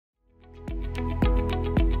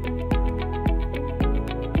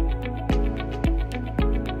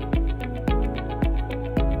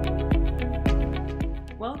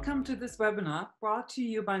to this webinar brought to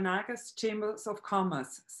you by Niagara's Chambers of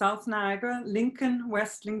Commerce, South Niagara, Lincoln,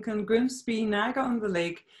 West Lincoln, Grimsby,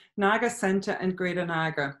 Niagara-on-the-Lake, Niagara Centre and Greater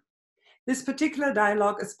Niagara. This particular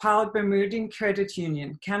dialogue is powered by Meridian Credit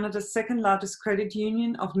Union, Canada's second largest credit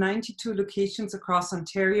union of 92 locations across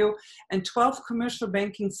Ontario and 12 commercial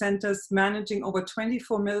banking centres managing over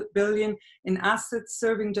 24 billion in assets,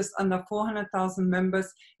 serving just under 400,000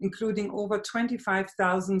 members, including over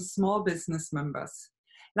 25,000 small business members.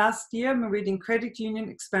 Last year, Meridian Credit Union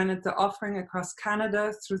expanded the offering across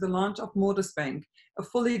Canada through the launch of Modus Bank, a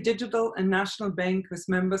fully digital and national bank with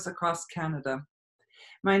members across Canada.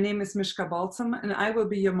 My name is Mishka Balsam, and I will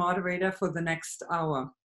be your moderator for the next hour.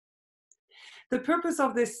 The purpose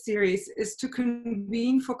of this series is to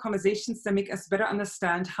convene for conversations that make us better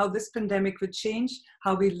understand how this pandemic will change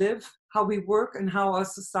how we live, how we work, and how our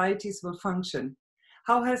societies will function.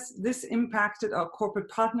 How has this impacted our corporate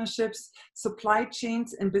partnerships, supply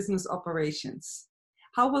chains, and business operations?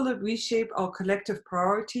 How will it reshape our collective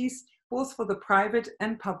priorities, both for the private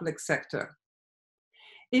and public sector?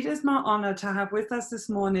 It is my honor to have with us this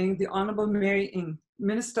morning the Honourable Mary Ng,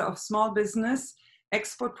 Minister of Small Business,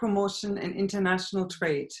 Export Promotion and International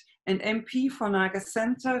Trade, and MP for Niagara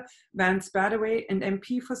Centre, Vance Badawey, and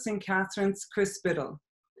MP for St. Catharines, Chris Bittle.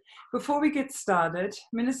 Before we get started,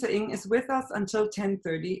 Minister Ng is with us until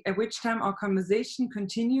 10:30, at which time our conversation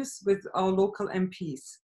continues with our local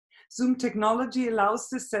MPs. Zoom technology allows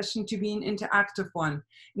this session to be an interactive one.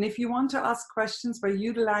 And if you want to ask questions please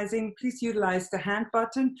utilize the hand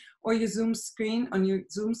button or your Zoom screen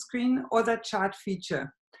or that chat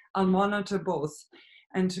feature. I'll monitor both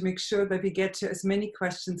and to make sure that we get to as many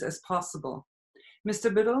questions as possible. Mr.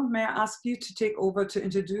 Bittle, may I ask you to take over to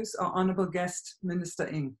introduce our honorable guest, Minister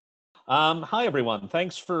Ng. Hi, everyone.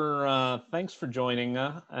 Thanks for joining.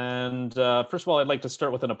 First of all, I'd like to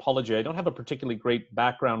start with an apology. I don't have a particularly great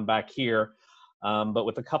background back here, but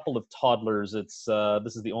with a couple of toddlers, this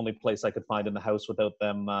is the only place I could find in the house without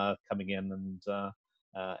them coming in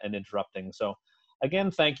and interrupting. So,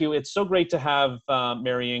 again, thank you. It's so great to have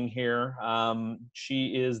Mary Ng here.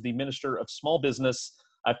 She is the Minister of Small Business.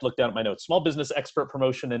 I have to look down at my notes. Small Business, Export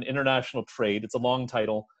Promotion, and International Trade. It's a long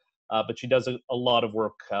title. But she does a lot of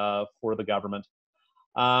work for the government.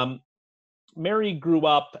 Mary grew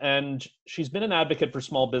up and she's been an advocate for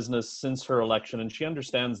small business since her election, and she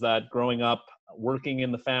understands that growing up, working in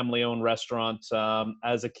the family-owned restaurant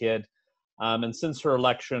as a kid, and since her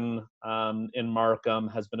election in Markham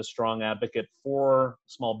has been a strong advocate for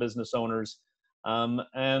small business owners, and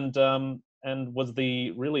was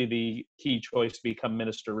really the key choice to become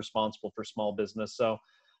minister responsible for small business. So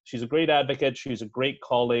she's a great advocate. She's a great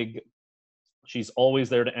colleague. She's always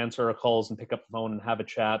there to answer our calls and pick up the phone and have a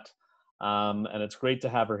chat. And it's great to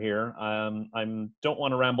have her here. I don't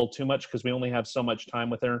want to ramble too much because we only have so much time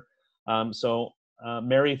with her.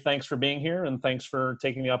 Mary, thanks for being here, and thanks for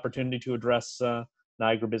taking the opportunity to address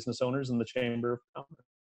Niagara business owners in the Chamber of Commerce.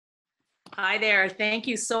 Hi there. Thank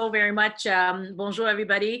you so very much. Bonjour,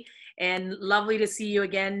 everybody. And lovely to see you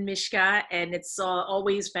again, Mishka. And it's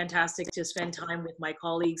always fantastic to spend time with my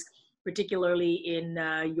colleagues, particularly in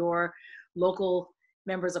your local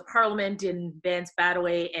members of parliament, in Vance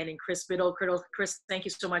Badawey and in Chris Bittle. Chris, thank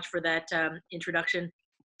you so much for that introduction.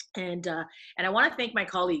 And I want to thank my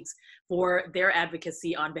colleagues for their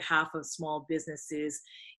advocacy on behalf of small businesses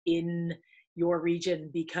in your region,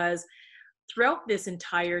 because throughout this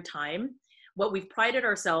entire time, what we've prided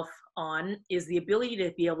ourselves on is the ability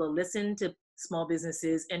to be able to listen to small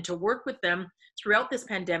businesses and to work with them throughout this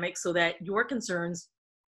pandemic so that your concerns,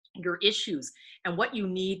 your issues, and what you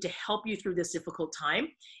need to help you through this difficult time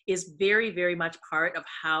is very, very much part of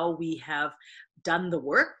how we have done the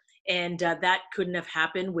work. And that couldn't have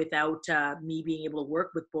happened without me being able to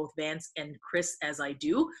work with both Vance and Chris as I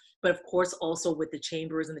do, but of course also with the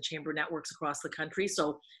chambers and the chamber networks across the country.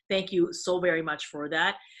 So thank you so very much for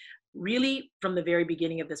that. Really, from the very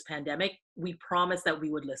beginning of this pandemic, we promised that we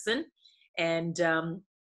would listen and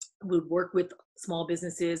would work with small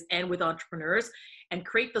businesses and with entrepreneurs and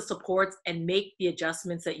create the supports and make the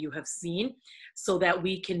adjustments that you have seen so that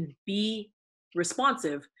we can be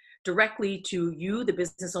responsive directly to you, the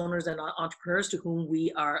business owners and entrepreneurs to whom we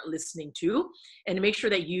are listening to, and to make sure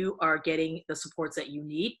that you are getting the supports that you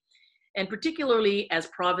need. And particularly as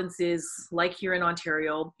provinces like here in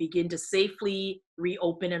Ontario begin to safely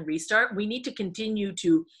reopen and restart, we need to continue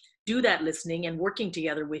to do that listening and working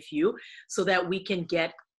together with you so that we can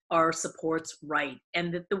get our supports right.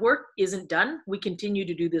 And that the work isn't done. We continue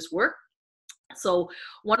to do this work. So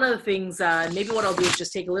one of the things, maybe what I'll do is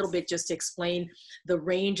just take a little bit just to explain the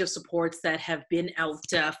range of supports that have been out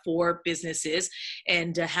for businesses,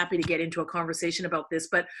 and happy to get into a conversation about this.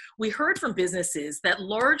 But we heard from businesses that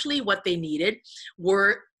largely what they needed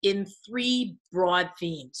were in three broad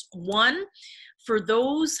themes. One, for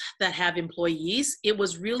those that have employees, it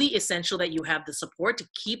was really essential that you have the support to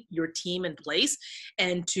keep your team in place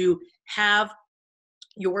and to have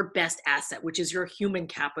your best asset, which is your human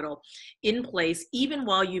capital, in place, even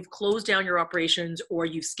while you've closed down your operations or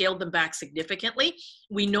you've scaled them back significantly.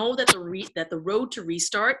 We know that the road to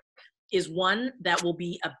restart is one that will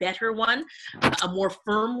be a better one, a more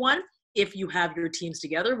firm one, if you have your teams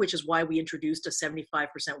together, which is why we introduced a 75%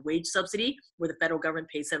 wage subsidy, where the federal government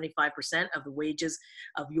pays 75% of the wages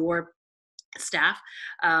of your staff,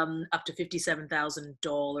 up to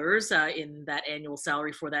 $57,000 in that annual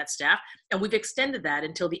salary for that staff. And we've extended that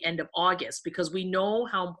until the end of August, because we know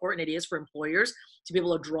how important it is for employers to be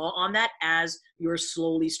able to draw on that as you're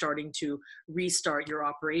slowly starting to restart your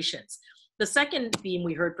operations. The second theme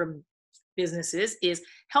we heard from businesses is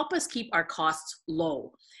help us keep our costs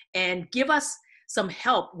low and give us some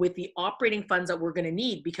help with the operating funds that we're going to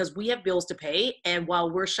need, because we have bills to pay. And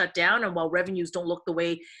while we're shut down and while revenues don't look the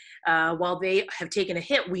way, while they have taken a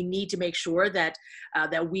hit, we need to make sure that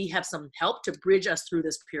that we have some help to bridge us through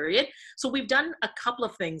this period. So we've done a couple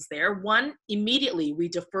of things there. One, immediately we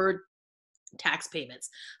deferred tax payments.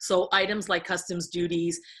 So items like customs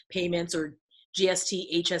duties payments or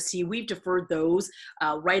GST, HST, we've deferred those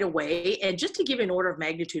right away. And just to give an order of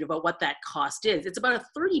magnitude about what that cost is, it's about a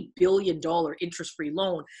 $30 billion interest-free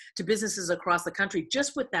loan to businesses across the country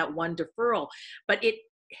just with that one deferral. But it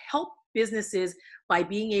helped businesses by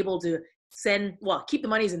being able to keep the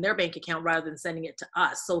monies in their bank account rather than sending it to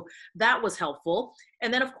us. So that was helpful.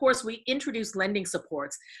 And then, of course, we introduced lending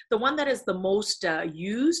supports. The one that is the most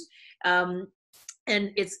used, and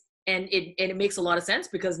it makes a lot of sense,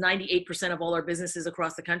 because 98% of all our businesses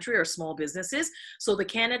across the country are small businesses. So the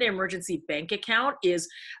Canada Emergency Bank Account is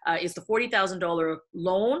the $40,000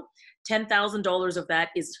 loan. $10,000 of that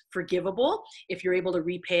is forgivable if you're able to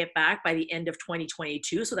repay it back by the end of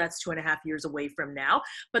 2022. So that's 2.5 years away from now.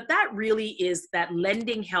 But that really is that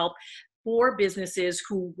lending help for businesses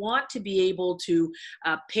who want to be able to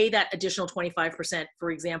pay that additional 25%, for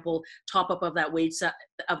example, top up of that wage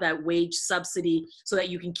subsidy, so that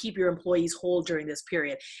you can keep your employees whole during this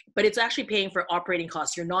period. But it's actually paying for operating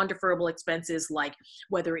costs, your non-deferrable expenses, like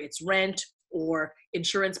whether it's rent or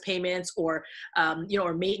insurance payments or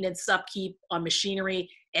or maintenance, upkeep on machinery,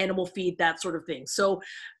 animal feed, that sort of thing. So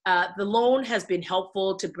the loan has been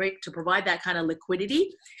helpful to provide that kind of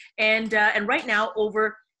liquidity, and right now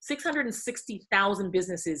over 660,000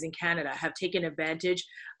 businesses in Canada have taken advantage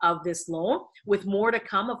of this loan, with more to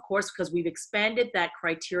come, of course, because we've expanded that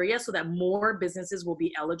criteria so that more businesses will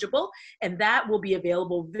be eligible, and that will be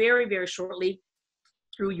available very, very shortly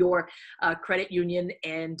through your credit union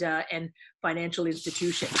and financial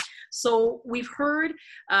institution. So we've heard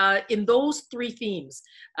in those three themes,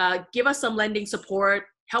 give us some lending support,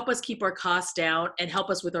 help us keep our costs down, and help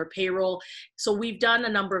us with our payroll. So we've done a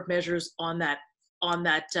number of measures on that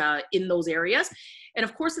in those areas. And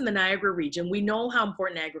of course, in the Niagara region, we know how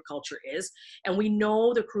important agriculture is, and we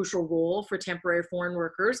know the crucial role for temporary foreign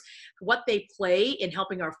workers, what they play in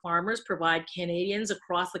helping our farmers provide Canadians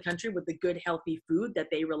across the country with the good, healthy food that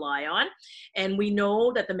they rely on. And we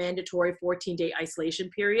know that the mandatory 14-day isolation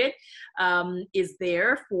period is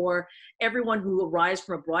there for everyone who arrives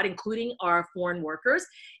from abroad, including our foreign workers.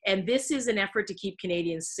 And this is an effort to keep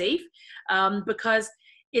Canadians safe, because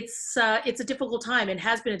it's a difficult time, and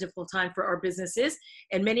has been a difficult time for our businesses,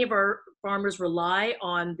 and many of our farmers rely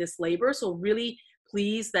on this labor. So really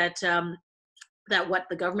pleased that that what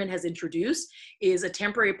the government has introduced is a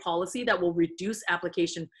temporary policy that will reduce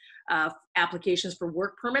applications for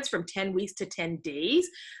work permits from 10 weeks to 10 days.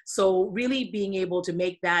 So really being able to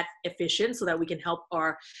make that efficient so that we can help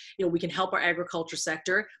our agriculture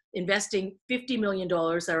sector, investing $50 million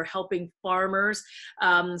that are helping farmers.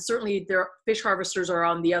 Certainly their fish harvesters are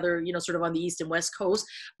on the other, sort of on the east and west coast,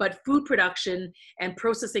 but food production and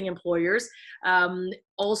processing employers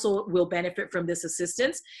also will benefit from this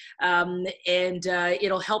assistance. And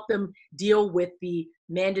it'll help them deal with the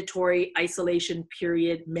mandatory isolation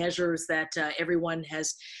period measures that everyone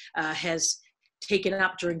has taken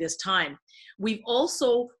up during this time. We've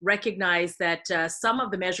also recognized that some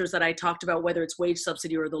of the measures that I talked about, whether it's wage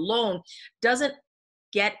subsidy or the loan, doesn't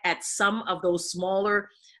get at some of those smaller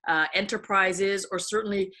enterprises, or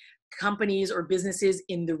certainly companies or businesses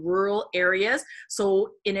in the rural areas.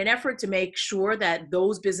 So in an effort to make sure that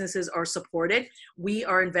those businesses are supported, we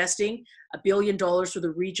are investing $1 billion for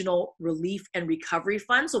the Regional Relief and Recovery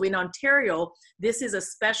Fund. So in Ontario, this is a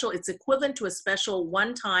special, it's equivalent to a special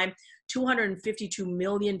one-time $252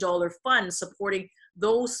 million fund supporting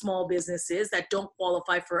those small businesses that don't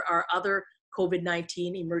qualify for our other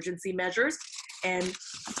COVID-19 emergency measures. And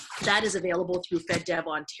that is available through FedDev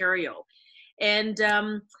Ontario. And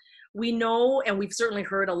we know, and we've certainly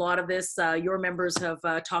heard a lot of this, your members have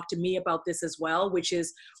talked to me about this as well, which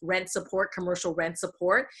is rent support, commercial rent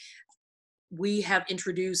support. We have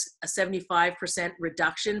introduced a 75%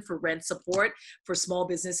 reduction for rent support for small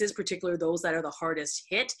businesses, particularly those that are the hardest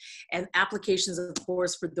hit. And applications, of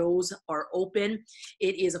course, for those are open.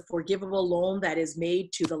 It is a forgivable loan that is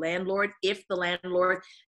made to the landlord if the landlord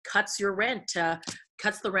cuts your rent,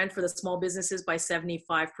 cuts the rent for the small businesses by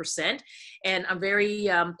 75%. And I'm very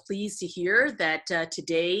pleased to hear that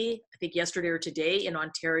today, I think yesterday or today in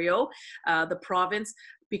Ontario, the province,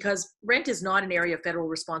 because rent is not an area of federal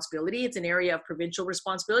responsibility, it's an area of provincial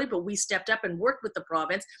responsibility, but we stepped up and worked with the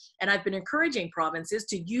province, and I've been encouraging provinces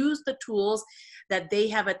to use the tools that they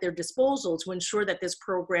have at their disposal to ensure that this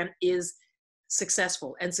program is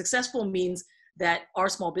successful. And successful means that our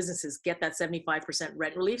small businesses get that 75%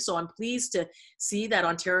 rent relief. So I'm pleased to see that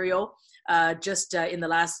Ontario, just in the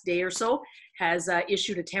last day or so, has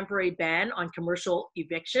issued a temporary ban on commercial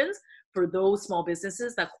evictions for those small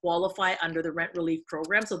businesses that qualify under the rent relief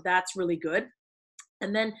program. So that's really good.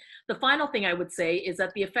 And then the final thing I would say is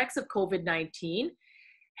that the effects of COVID-19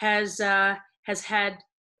 has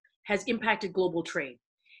impacted global trade.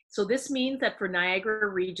 So this means that for Niagara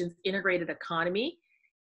Region's integrated economy,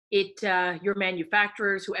 your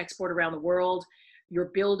manufacturers who export around the world,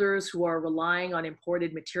 your builders who are relying on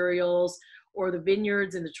imported materials, or the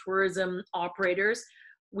vineyards and the tourism operators,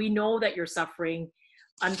 we know that you're suffering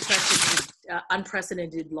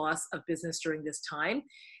unprecedented loss of business during this time.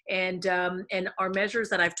 And our measures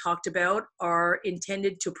that I've talked about are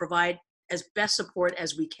intended to provide as best support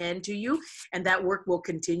as we can to you, and that work will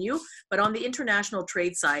continue. But on the international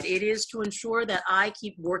trade side, it is to ensure that I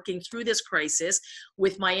keep working through this crisis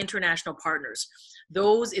with my international partners,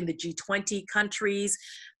 those in the G20 countries,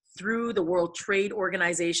 through the World Trade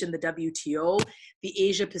Organization, the WTO, the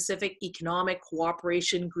Asia Pacific Economic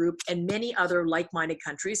Cooperation Group, and many other like-minded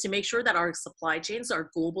countries to make sure that our supply chains, our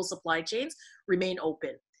global supply chains, remain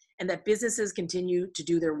open, and that businesses continue to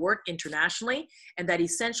do their work internationally, and that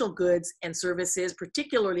essential goods and services,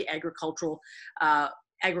 particularly agricultural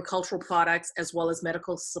products as well as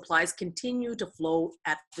medical supplies, continue to flow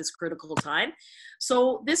at this critical time.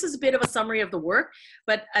 So this is a bit of a summary of the work,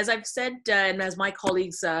 but as I've said, and as my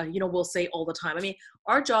colleagues will say all the time, I mean,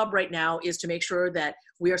 our job right now is to make sure that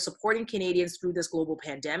we are supporting Canadians through this global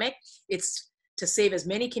pandemic. It's to save as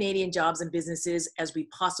many Canadian jobs and businesses as we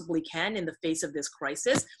possibly can in the face of this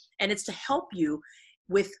crisis. And it's to help you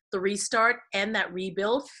with the restart and that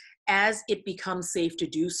rebuild as it becomes safe to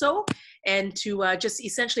do so, and to just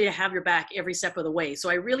essentially to have your back every step of the way. So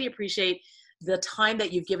I really appreciate the time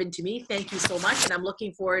that you've given to me. Thank you so much. And I'm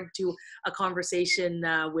looking forward to a conversation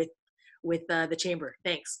with the Chamber.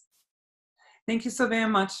 Thanks. Thank you so very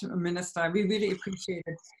much, Minister. We really appreciate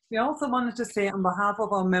it. We also wanted to say on behalf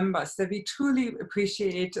of our members that we truly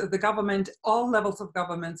appreciate the government, all levels of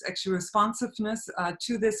government's actual responsiveness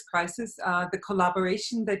to this crisis, the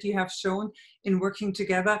collaboration that you have shown in working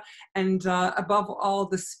together, and above all,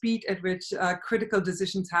 the speed at which critical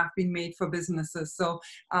decisions have been made for businesses. So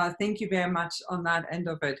thank you very much on that end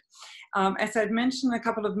of it. As I mentioned a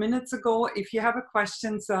couple of minutes ago, if you have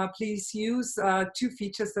questions, please use two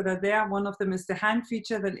features that are there. One of them is the hand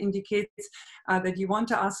feature that indicates that you want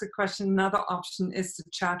to ask a question. Another option is the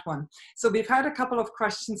chat one. So we've had a couple of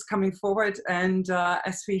questions coming forward, and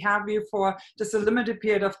as we have you for just a limited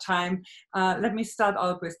period of time, let me start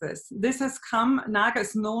out with this. This has come, Niagara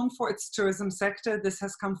is known for its tourism sector. This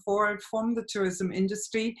has come forward from the tourism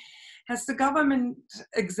industry. Has the government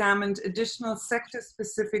examined additional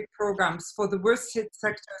sector-specific programs for the worst hit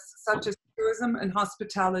sectors such as tourism and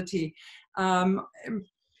hospitality?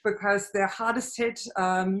 Because they're hardest hit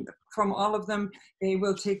from all of them, they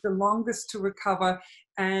will take the longest to recover.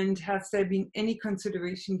 And has there been any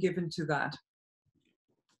consideration given to that?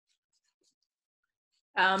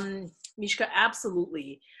 Mishka,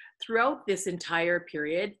 absolutely. Throughout this entire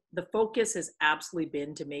period, the focus has absolutely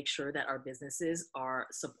been to make sure that our businesses are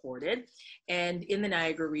supported. And in the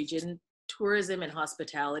Niagara region, tourism and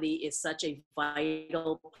hospitality is such a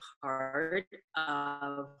vital part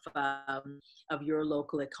of your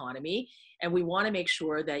local economy. And we want to make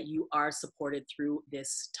sure that you are supported through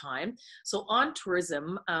this time. So on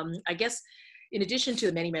tourism, I guess, in addition to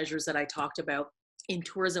the many measures that I talked about, in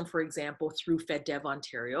tourism, for example, through FedDev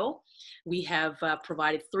Ontario, we have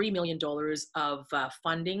provided $3 million of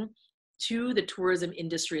funding to the Tourism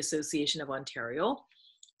Industry Association of Ontario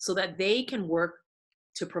so that they can work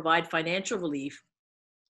to provide financial relief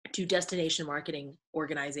to destination marketing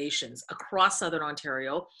organizations across Southern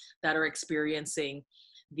Ontario that are experiencing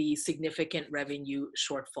the significant revenue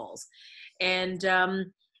shortfalls. And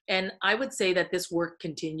I would say that this work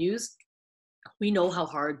continues. We know how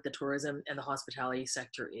hard the tourism and the hospitality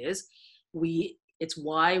sector is. It's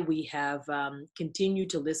why we have continued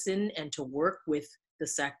to listen and to work with the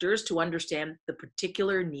sectors to understand the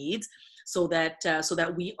particular needs so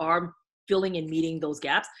that we are filling and meeting those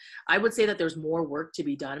gaps. I would say that there's more work to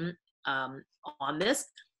be done on this,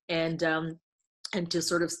 and to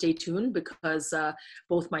sort of stay tuned, because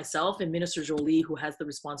both myself and Minister Jolie, who has the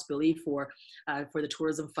responsibility for the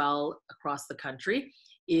tourism file across the country,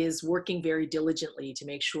 is working very diligently to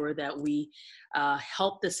make sure that we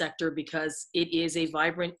help the sector, because it is a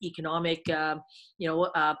vibrant economic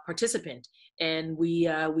participant, and we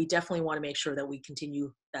definitely want to make sure that we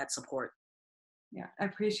continue that support. Yeah, I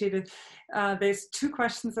appreciate it. There's two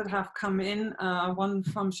questions that have come in. One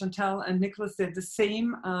from Chantal and Nicholas. They're the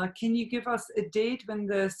same. Can you give us a date when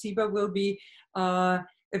the CEBA will be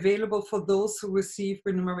available for those who receive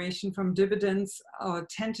remuneration from dividends, or a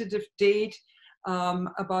tentative date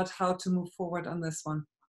about how to move forward on this one?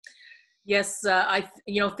 Yes,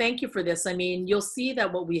 thank you for this. I mean, you'll see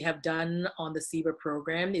that what we have done on the CEBA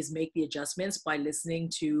program is make the adjustments by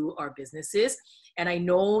listening to our businesses. And I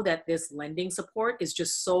know that this lending support is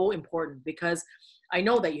just so important, because I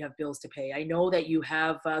know that you have bills to pay. I know that you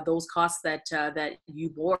have those costs that you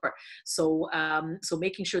bore. So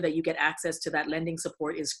making sure that you get access to that lending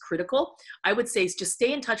support is critical. I would say just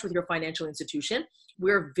stay in touch with your financial institution.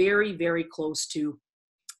 We're very, very close to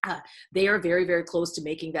they are very, very close to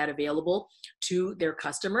making that available to their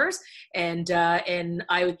customers. And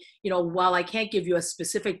I, while I can't give you a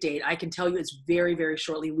specific date, I can tell you it's very, very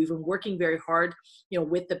shortly. We've been working very hard,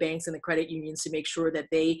 with the banks and the credit unions to make sure that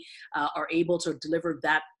they are able to deliver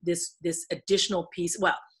this additional piece,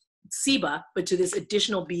 well, CEBA, but to this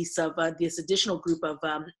additional piece of this additional group of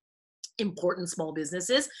important small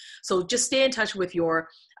businesses. So just stay in touch with your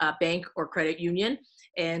bank or credit union,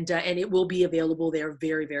 and it will be available there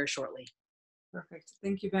very, very shortly. Perfect.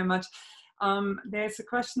 Thank you very much. There's a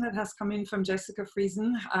question that has come in from Jessica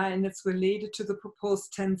Friesen, and it's related to the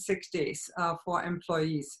proposed 10 sick days for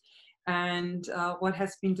employees, and what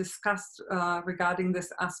has been discussed regarding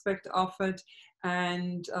this aspect of it.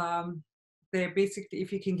 And they're basically,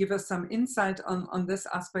 if you can give us some insight on this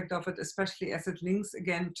aspect of it, especially as it links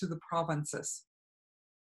again to the provinces.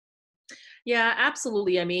 Yeah,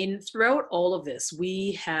 absolutely. I mean, throughout all of this,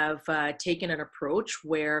 we have taken an approach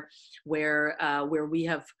where we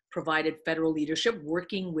have provided federal leadership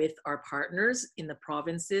working with our partners in the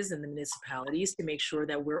provinces and the municipalities to make sure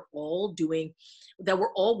that we're all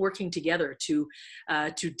working together to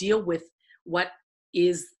deal with what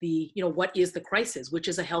is the crisis, which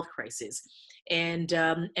is a health crisis, and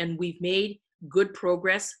we've made good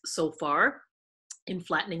progress so far in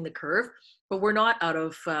flattening the curve. But we're not out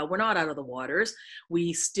of the waters.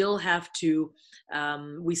 We still have to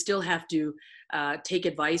take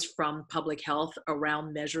advice from public health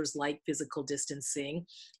around measures like physical distancing,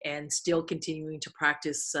 and still continuing to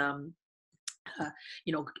practice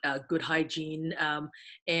good hygiene,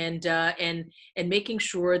 and making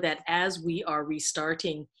sure that as we are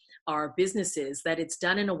restarting our businesses, that it's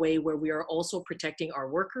done in a way where we are also protecting our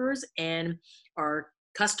workers and our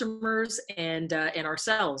customers and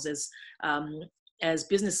ourselves as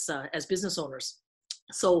business owners.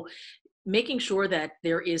 So making sure that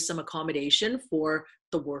there is some accommodation for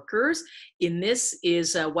the workers in this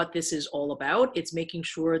is what this is all about. It's making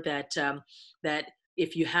sure that that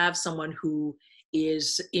if you have someone who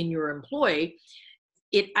is in your employ,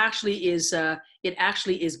 it actually is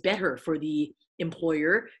better for the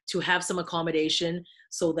employer to have some accommodation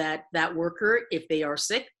so that that worker, if they are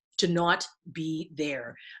sick, to not be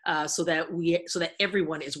there, so that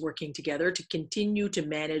everyone is working together to continue to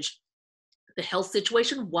manage the health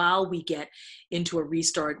situation while we get into a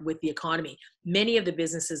restart with the economy. Many of the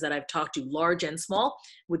businesses that I've talked to, large and small,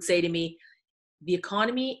 would say to me, the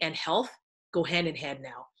economy and health go hand in hand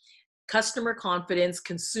now. Customer confidence,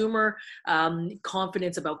 consumer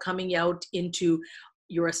confidence about coming out into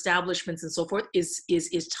your establishments and so forth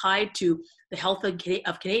is tied to the health of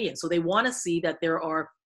Canadians. So they want to see that there are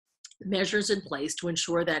measures in place to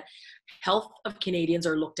ensure that health of Canadians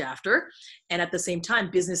are looked after, and at the same time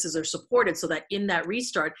businesses are supported so that in that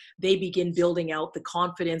restart they begin building out the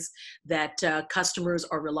confidence that customers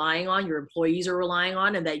are relying on, your employees are relying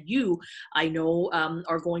on, and that you, I know,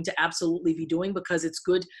 are going to absolutely be doing, because it's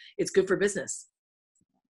good for business.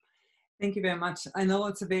 Thank you very much. I know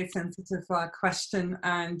it's a very sensitive question,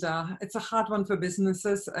 and it's a hard one for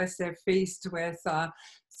businesses as they're faced with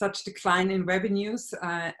such decline in revenues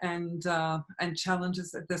and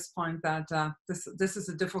challenges at this point that this is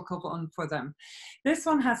a difficult one for them. This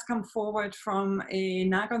one has come forward from a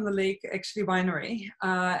Niagara-on-the-Lake actually winery,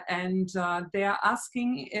 and they are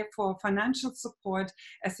asking for financial support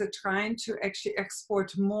as they're trying to actually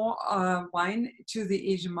export more wine to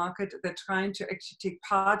the Asian market. They're trying to actually take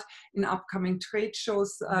part in upcoming trade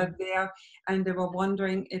shows there, and they were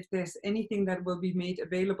wondering if there's anything that will be made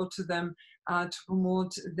available to them to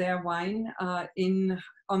promote their wine in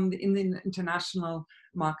the international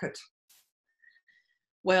market.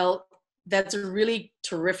 Well, that's a really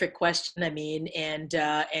terrific question. I mean, and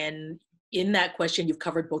in that question, you've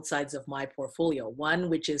covered both sides of my portfolio. One,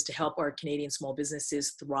 which is to help our Canadian small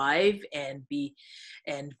businesses thrive and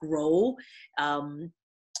grow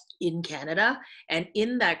in Canada, and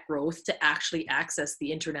in that growth to actually access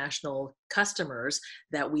the international customers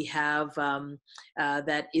that we have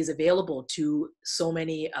that is available to so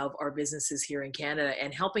many of our businesses here in Canada,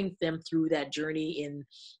 and helping them through that journey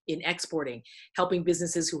in exporting, helping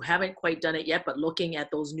businesses who haven't quite done it yet but looking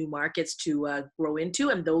at those new markets to grow into,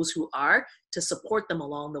 and those who are, to support them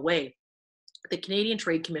along the way. The Canadian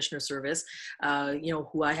Trade Commissioner Service,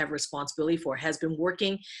 who I have responsibility for, has been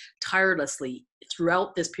working tirelessly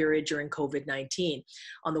throughout this period during COVID-19.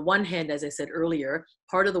 On the one hand, as I said earlier,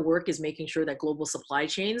 part of the work is making sure that global supply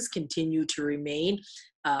chains continue to remain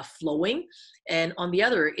flowing. And on the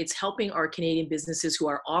other, it's helping our Canadian businesses who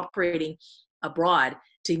are operating abroad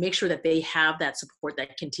to make sure that they have that support,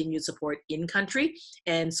 that continued support in country.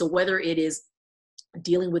 And so whether it is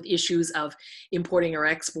dealing with issues of importing or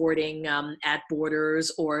exporting at borders,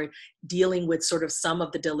 or dealing with sort of some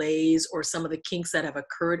of the delays or some of the kinks that have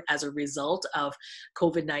occurred as a result of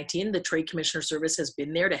COVID-19, the Trade Commissioner Service has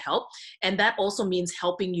been there to help. And that also means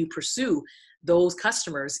helping you pursue those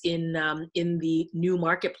customers in the new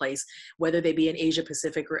marketplace, whether they be in Asia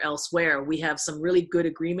Pacific or elsewhere. We have some really good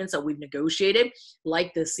agreements that we've negotiated,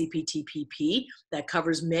 like the CPTPP, that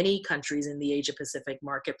covers many countries in the Asia Pacific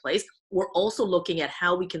marketplace. We're also looking at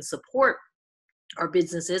how we can support our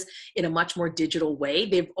businesses in a much more digital way.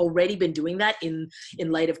 They've already been doing that in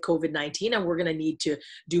light of COVID-19, and we're going to need to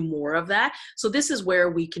do more of that. So this is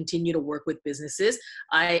where we continue to work with businesses.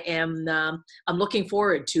 I'm looking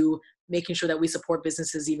forward to making sure that we support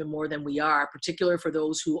businesses even more than we are, particularly for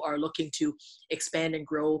those who are looking to expand and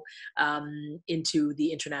grow into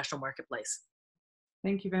the international marketplace.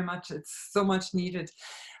 Thank you very much. It's so much needed.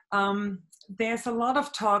 There's a lot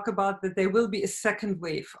of talk about that there will be a second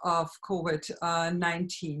wave of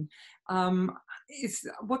COVID-19.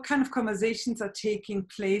 What kind of conversations are taking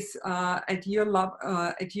place at your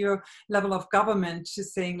level of government to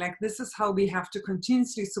saying, like, this is how we have to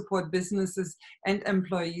continuously support businesses and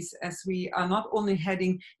employees as we are not only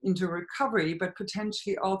heading into recovery, but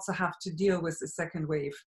potentially also have to deal with a second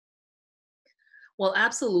wave? Well,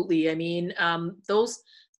 absolutely. I mean,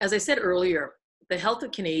 as I said earlier, the health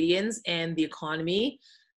of Canadians and the economy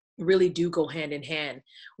really do go hand in hand.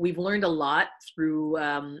 We've learned a lot through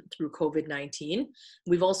COVID-19.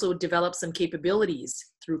 We've also developed some capabilities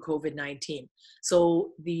through COVID-19.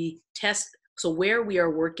 So where we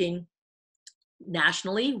are working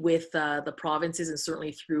nationally with the provinces, and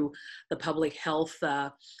certainly through the public health,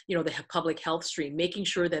 the public health stream, making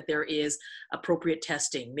sure that there is appropriate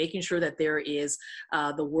testing, making sure that there is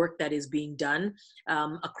the work that is being done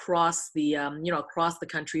across the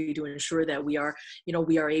country to ensure that we are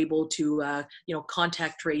able to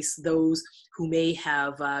contact trace those who may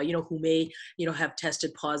have have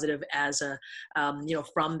tested positive as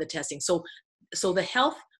from the testing. So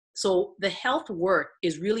the health work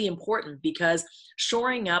is really important, because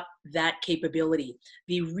shoring up that capability,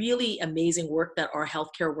 the really amazing work that our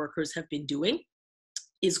healthcare workers have been doing,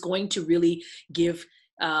 is going to really give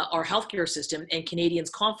our healthcare system and Canadians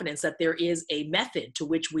confidence that there is a method to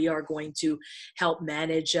which we are going to help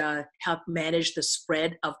manage the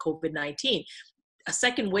spread of COVID-19. A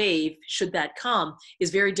second wave, should that come,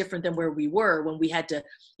 is very different than where we were when we had to,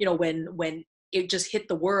 when it just hit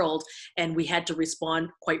the world and we had to respond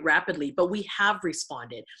quite rapidly, but we have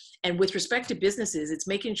responded. And with respect to businesses, it's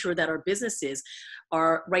making sure that our businesses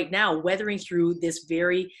are right now weathering through this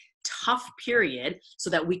very tough period so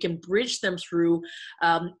that we can bridge them through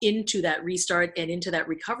into that restart and into that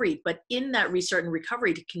recovery. But in that restart and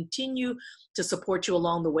recovery, to continue to support you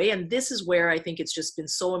along the way. And this is where I think it's just been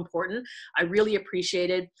so important. I really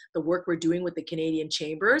appreciated the work we're doing with the Canadian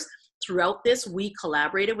Chambers. Throughout this, we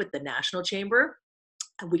collaborated with the National Chamber.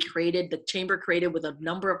 The chamber created with a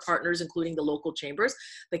number of partners, including the local chambers,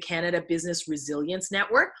 the Canada Business Resilience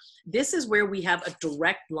Network. This is where we have a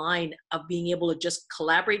direct line of being able to just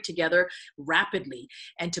collaborate together rapidly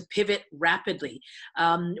and to pivot rapidly.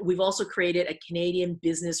 We've also created a Canadian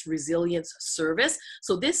Business Resilience Service.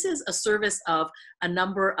 So this is a service of a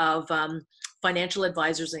number of financial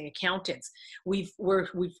advisors and accountants. We've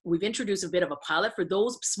introduced a bit of a pilot for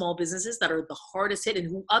those small businesses that are the hardest hit and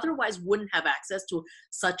who otherwise wouldn't have access to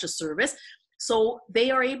such a service. So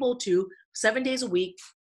they are able to 7 days a week.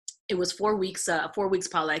 It was 4 weeks, 4 weeks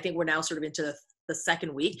pilot. I think we're now sort of into the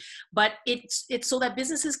second week, but it's so that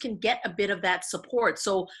businesses can get a bit of that support.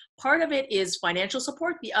 So part of it is financial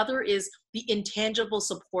support. The other is the intangible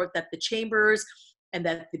support that the chambers and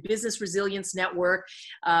that the Business Resilience Network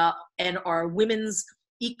and our women's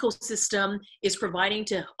ecosystem is providing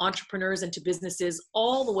to entrepreneurs and to businesses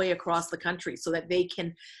all the way across the country so that they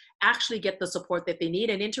can actually get the support that they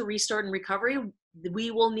need. And into restart and recovery,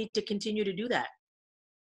 we will need to continue to do that.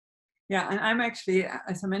 Yeah, and I'm actually,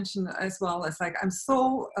 as I mentioned as well, it's like I'm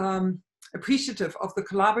so appreciative of the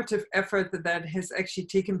collaborative effort that has actually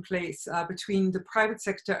taken place between the private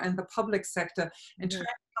sector and the public sector, and trying to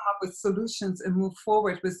come up with solutions and move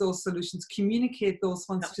forward with those solutions, communicate those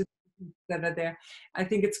ones to the people that are there. I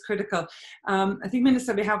think it's critical. I think,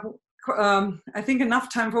 Minister, we have I think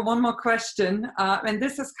enough time for one more question, and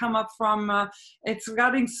this has come up from, it's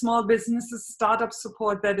regarding small businesses, startup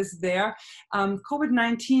support that is there.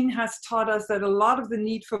 COVID-19 has taught us that a lot of the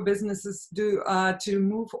need for businesses to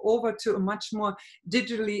move over to a much more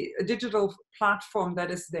digital platform that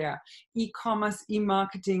is there. E-commerce,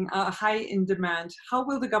 e-marketing are high in demand. How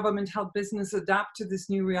will the government help business adapt to this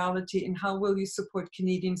new reality, and how will you support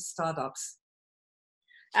Canadian startups?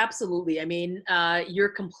 Absolutely. I mean, you're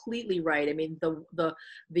completely right. I mean,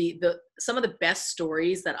 some of the best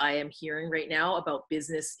stories that I am hearing right now about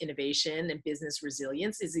business innovation and business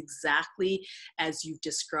resilience is exactly as you've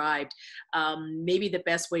described. Maybe the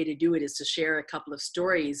best way to do it is to share a couple of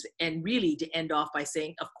stories, and really to end off by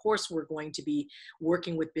saying, of course, we're going to be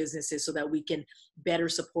working with businesses so that we can better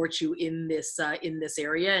support you in this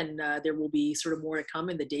area. And there will be sort of more to come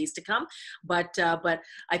in the days to come. But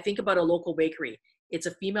I think about a local bakery. It's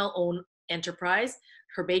a female-owned enterprise.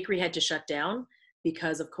 Her bakery had to shut down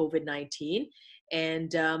because of COVID-19, and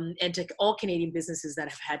to all Canadian businesses that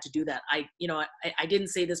have had to do that. I didn't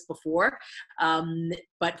say this before,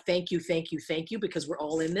 but thank you, because we're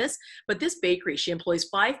all in this. But this bakery, she employs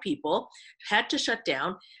 5 people, had to shut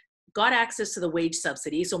down, got access to the wage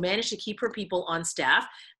subsidy, so managed to keep her people on staff,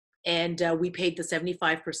 and we paid the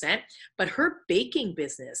 75%. But her baking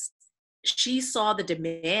business, she saw the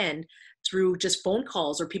demand through just phone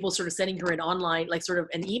calls or people sort of sending her an online, like sort of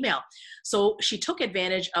an email. So she took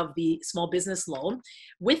advantage of the small business loan.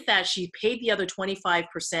 With that, she paid the other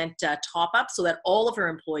 25% top up so that all of her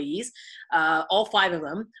employees, all 5 of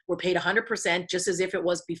them, were paid 100%, just as if it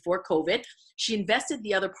was before COVID. She invested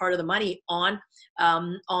the other part of the money on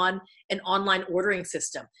an online ordering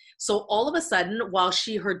system. So all of a sudden, while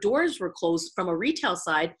her doors were closed from a retail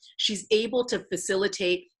side, she's able to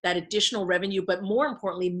facilitate that additional revenue, but more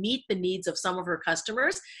importantly, meet the needs of some of her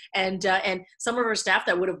customers, and some of her staff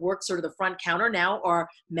that would have worked sort of the front counter now are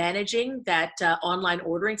managing that online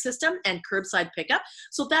ordering system and curbside pickup.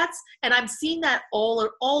 So and I'm seeing that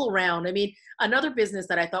all around. I mean, another business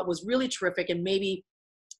that I thought was really terrific and maybe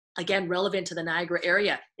again relevant to the Niagara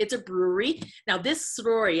area, it's a brewery. Now this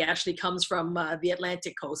story actually comes from the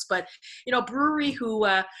Atlantic coast, but a brewery who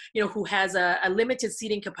has a limited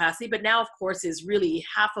seating capacity, but now of course is really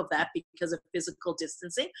half of that because of physical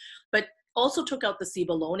distancing, but also took out the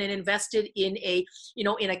CEBA loan and invested in a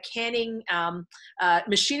canning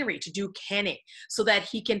machinery to do canning so that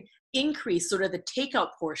he can increase sort of the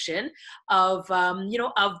takeout portion of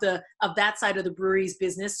that side of the brewery's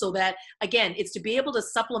business, so that again it's to be able to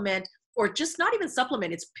supplement, or just not even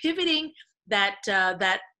supplement, it's pivoting that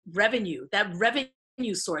revenue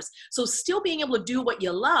source. So still being able to do what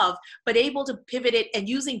you love, but able to pivot it and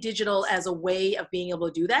using digital as a way of being able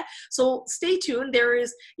to do that. So stay tuned.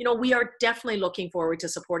 We are definitely looking forward to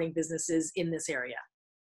supporting businesses in this area.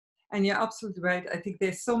 And you're absolutely right. I think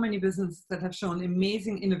there's so many businesses that have shown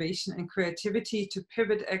amazing innovation and creativity to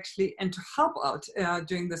pivot actually and to help out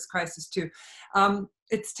during this crisis too.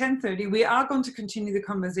 It's 10:30. We are going to continue the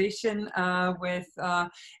conversation with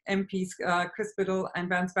MPs Chris Bittle and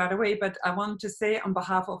Vance Badawey, but I wanted to say on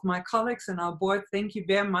behalf of my colleagues and our board, thank you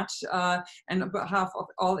very much, and on behalf of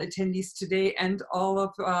all attendees today and all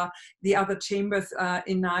of the other chambers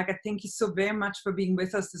in Niagara, thank you so very much for being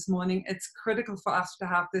with us this morning. It's critical for us to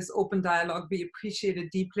have this open dialogue. We appreciate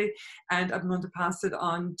it deeply, and I'm going to pass it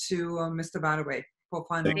on to Mr. Badawey for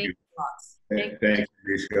final thoughts. Thank you,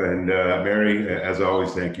 Rishka. And Mary, as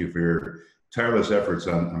always, thank you for your tireless efforts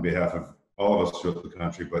on behalf of all of us throughout the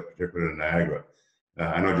country, but particularly in Niagara.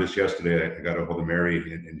 I know just yesterday I got a hold of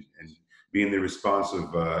Mary, and being the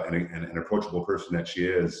responsive and approachable person that she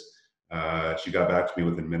is, she got back to me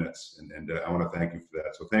within minutes, and I want to thank you for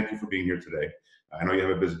that. So thank you for being here today. I know you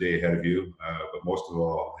have a busy day ahead of you, but most of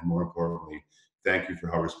all, and more importantly, thank you for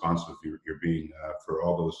how responsive you're being for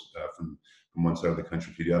all those from one side of the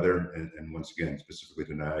country to the other, and once again, specifically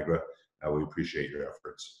to Niagara. We appreciate your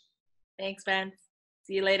efforts. Thanks, Vance.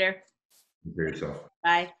 See you later. Take care of yourself.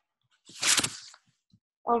 Bye.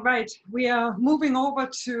 All right, we are moving over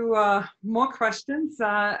to more questions,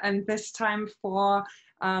 and this time for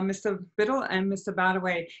Mr. Bittle and Mr.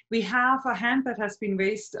 Badawey. We have a hand that has been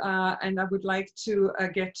raised, and I would like to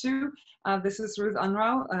get to. This is Ruth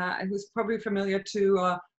Unruh, who's probably familiar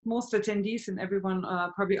to most attendees and everyone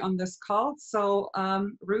probably on this call. So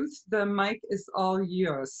Ruth, the mic is all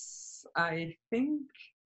yours, I think.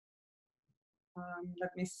 Let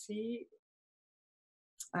me see.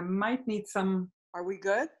 I might need some. Are we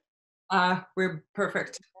good? We're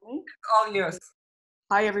perfect. It's all yours.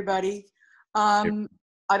 Hi, everybody.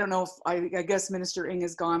 I don't know if I guess Minister Ng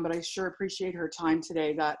is gone, but I sure appreciate her time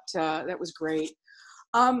today. That was great.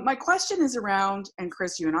 My question is around, and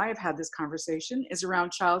Chris, you and I have had this conversation, is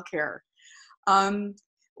around childcare.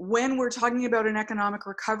 When we're talking about an economic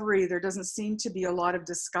recovery, there doesn't seem to be a lot of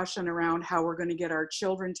discussion around how we're going to get our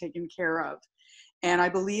children taken care of. And I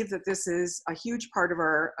believe that this is a huge part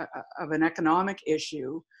of an economic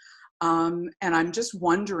issue. And I'm just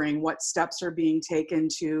wondering what steps are being taken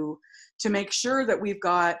to make sure that we've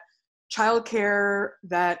got childcare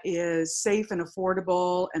that is safe and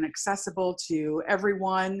affordable and accessible to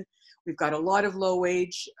everyone. We've got a lot of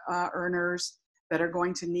low-wage earners that are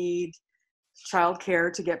going to need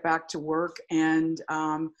childcare to get back to work. And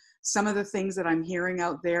some of the things that I'm hearing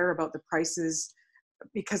out there about the prices,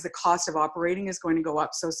 because the cost of operating is going to go up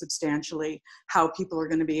so substantially, how people are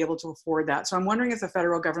going to be able to afford that. So I'm wondering if the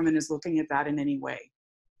federal government is looking at that in any way.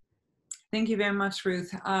 Thank you very much,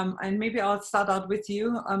 Ruth. And maybe I'll start out with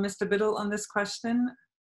you, Mr. Bittle, on this question.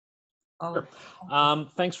 Sure.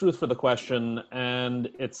 Thanks, Ruth, for the question. And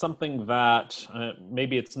it's something that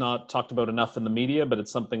maybe it's not talked about enough in the media, but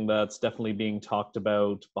it's something that's definitely being talked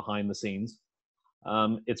about behind the scenes.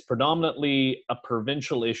 It's predominantly a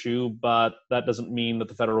provincial issue, but that doesn't mean that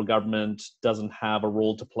the federal government doesn't have a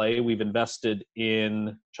role to play. We've invested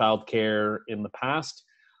in childcare in the past.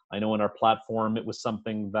 I know in our platform, it was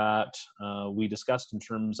something that we discussed in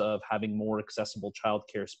terms of having more accessible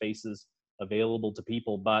childcare spaces available to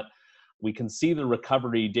people, but we can see the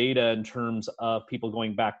recovery data in terms of people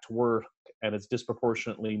going back to work, and it's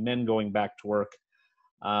disproportionately men going back to work.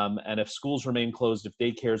 And if schools remain closed, if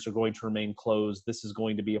daycares are going to remain closed, this is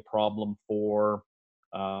going to be a problem for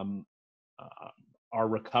our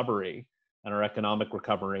recovery and our economic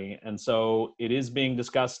recovery. And so it is being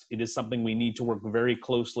discussed. It is something we need to work very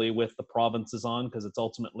closely with the provinces on, because it's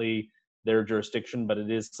ultimately their jurisdiction, but it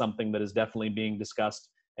is something that is definitely being discussed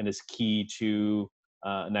and is key to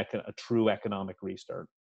a true economic restart.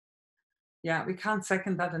 Yeah, we can't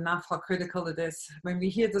second that enough, how critical it is. When we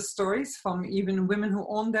hear the stories from even women who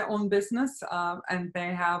own their own business and they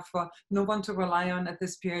have no one to rely on at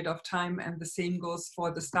this period of time, and the same goes for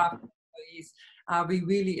the staff employees, we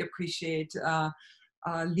really appreciate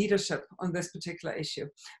leadership on this particular issue.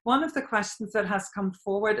 One of the questions that has come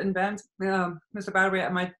forward, and then Mr. Badawey, I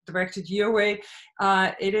might direct it your way,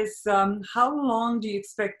 it is how long do you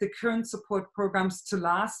expect the current support programs to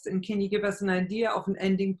last, and can you give us an idea of an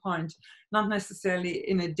ending point, not necessarily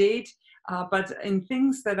in a date, but in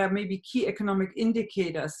things that are maybe key economic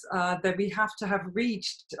indicators that we have to have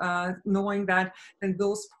reached, knowing that then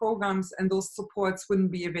those programs and those supports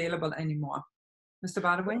wouldn't be available anymore. Mr.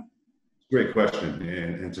 Badawey? Great question,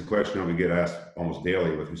 and it's a question that we get asked almost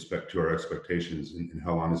daily with respect to our expectations and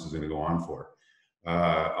how long this is going to go on for.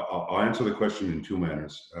 I'll answer the question in two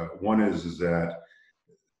manners. One is that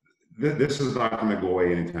this is not going to go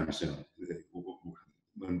away anytime soon.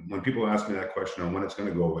 when people ask me that question on when it's going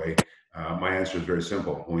to go away, my answer is very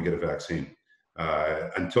simple: when we get a vaccine.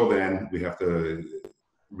 Until then, we have to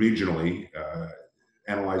regionally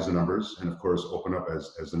analyze the numbers and, of course, open up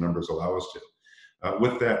as the numbers allow us to.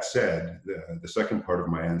 With that said, the second part of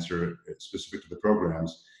my answer, specific to the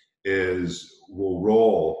programs, is we'll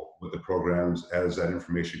roll with the programs as that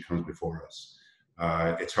information comes before us.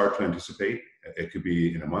 It's hard to anticipate. It could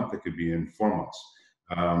be in a month, it could be in 4 months.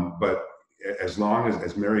 But as long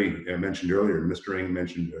as Mary mentioned earlier, Mr. Ng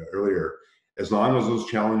mentioned earlier, as long as those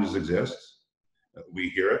challenges exist, we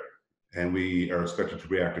hear it and we are expected to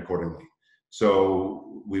react accordingly.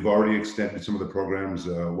 So we've already extended some of the programs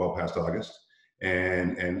well past August.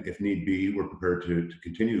 And if need be, we're prepared to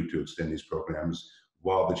continue to extend these programs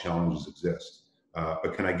while the challenges exist.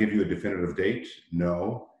 But can I give you a definitive date?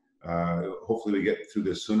 No. Hopefully we get through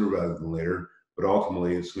this sooner rather than later, but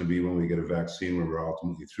ultimately it's going to be when we get a vaccine, when we're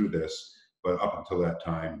ultimately through this. But up until that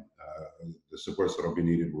time, the supports that will be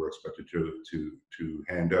needed, we're expected to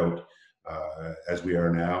hand out as we are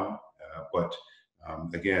now. But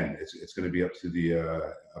again, it's going to be up to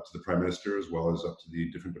the Prime Minister, as well as up to the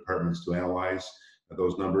different departments, to analyze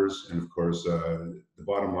those numbers. And of course, the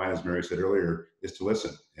bottom line, as Mary said earlier, is to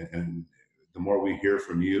listen. And the more we hear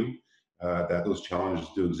from you that those challenges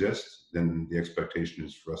do exist, then the expectation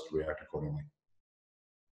is for us to react accordingly.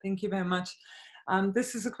 Thank you very much.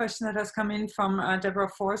 This is a question that has come in from Deborah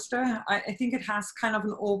Forster. I think it has kind of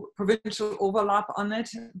an provincial overlap on it,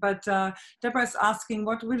 but Deborah is asking,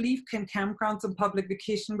 what relief can campgrounds and public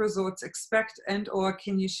vacation resorts expect, and or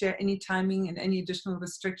can you share any timing and any additional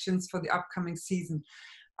restrictions for the upcoming season?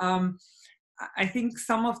 I think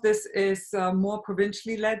some of this is more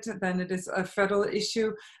provincially led than it is a federal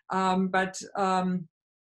issue, but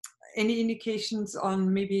any indications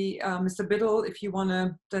on maybe Mr. Bittle, if you want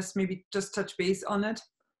to just touch base on it?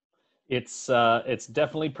 It's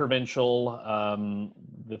definitely provincial.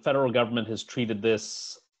 The federal government has treated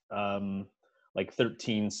this like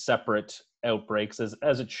 13 separate outbreaks,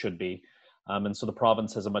 as it should be. And so the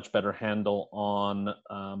province has a much better handle on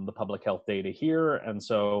the public health data here. And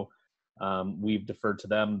so we've deferred to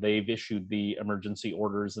them. They've issued the emergency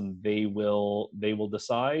orders, and they will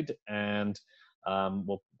decide, and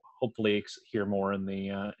we'll hopefully hear more in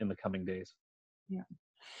the coming days. Yeah.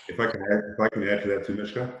 If I can add to that too,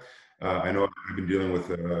 Mishka, I know I've been dealing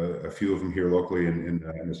with a few of them here locally in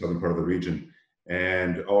the southern part of the region,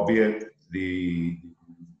 and albeit the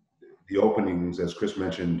openings, as Chris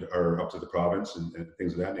mentioned, are up to the province and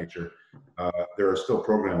things of that nature, there are still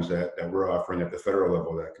programs that we're offering at the federal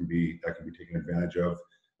level that can be taken advantage of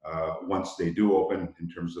once they do open, in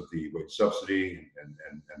terms of the wage subsidy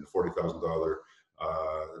and the $40,000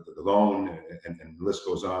 the loan, and the list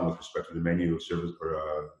goes on with respect to the menu of service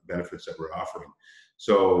or benefits that we're offering.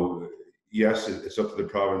 So yes, it's up to the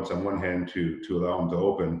province on one hand to allow them to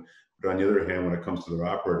open, but on the other hand, when it comes to their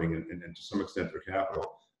operating and to some extent their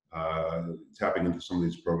capital, tapping into some of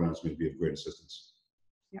these programs may be of great assistance.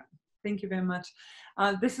 Yeah, thank you very much.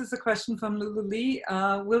 This is a question from Lulu Lee.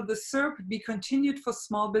 Will the CERB be continued for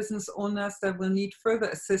small business owners that will need further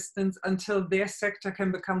assistance until their sector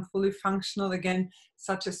can become fully functional again,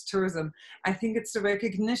 such as tourism? I think it's the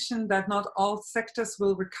recognition that not all sectors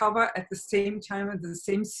will recover at the same time, at the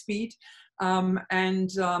same speed. What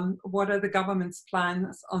are the government's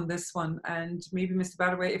plans on this one? And maybe Mr.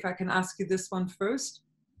 Badawey, if I can ask you this one first.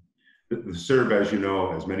 The CERB, as you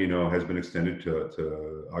know, as many know, has been extended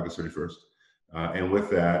to August 31st. And with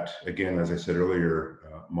that, again, as I said earlier,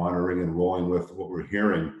 monitoring and rolling with what we're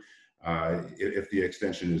hearing, if the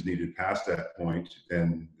extension is needed past that point,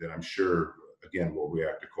 then I'm sure, again, we'll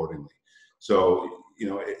react accordingly. So, you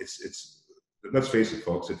know, it's let's face it,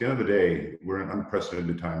 folks, at the end of the day, we're in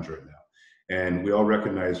unprecedented times right now. And we all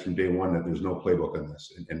recognize from day one that there's no playbook on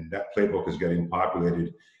this. And that playbook is getting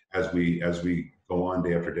populated as we go on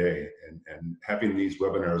day after day. And having these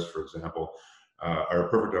webinars, for example, are a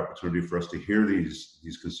perfect opportunity for us to hear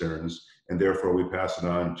these concerns, and therefore we pass it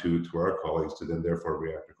on to our colleagues to then therefore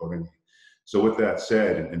react accordingly. So with that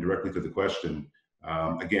said, and directly to the question,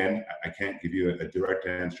 again, I can't give you a direct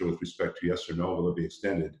answer with respect to yes or no, will it be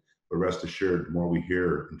extended, but rest assured, the more we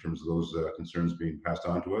hear in terms of those concerns being passed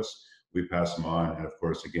on to us, we pass them on. And of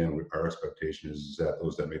course, again, our expectation is that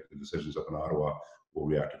those that make the decisions up in Ottawa will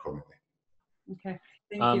react accordingly. Okay,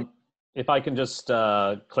 thank you. If I can just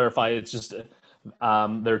clarify, it's just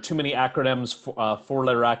there are too many acronyms,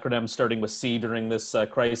 four-letter acronyms starting with C during this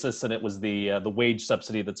crisis, and it was the wage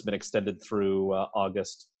subsidy that's been extended through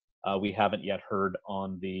August. We haven't yet heard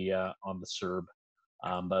on the CERB,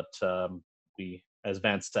 but we, as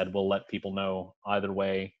Vance said, we'll let people know either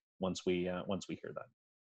way once we hear that.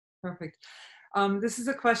 Perfect. This is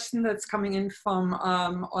a question that's coming in from,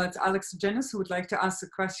 it's Alex Jennings who would like to ask a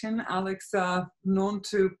question. Alex, known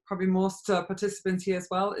to probably most participants here as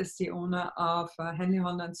well, is the owner of Henley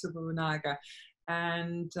Honda and Subaru Niagara.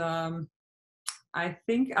 And I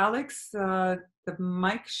think, Alex, the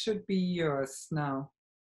mic should be yours now.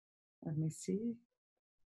 Let me see.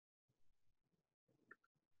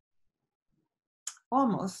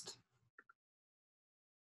 Almost.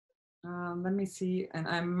 Let me see, and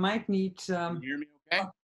I might need. Can you hear me okay?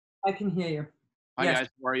 I can hear you. Hi, yes. guys.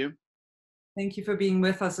 How are you? Thank you for being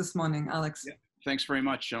with us this morning, Alex. Yeah. Thanks very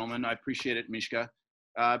much, gentlemen. I appreciate it, Mishka.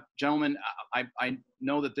 Gentlemen, I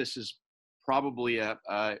know that this is probably a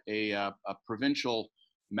provincial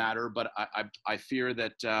matter, but I fear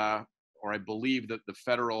that, or I believe that the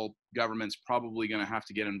federal government's probably going to have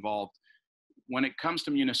to get involved. When it comes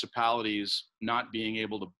to municipalities not being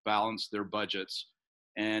able to balance their budgets,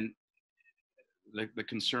 and the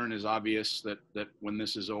concern is obvious that when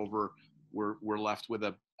this is over, we're left with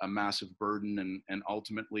a massive burden, and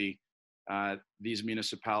ultimately these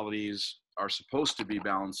municipalities are supposed to be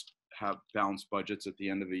have balanced budgets at the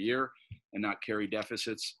end of the year and not carry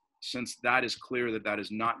deficits. Since that is clear that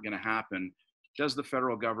is not going to happen, does the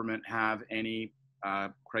federal government have any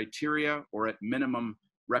criteria or at minimum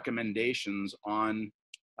recommendations on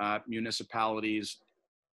municipalities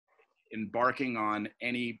embarking on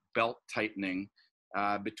any belt tightening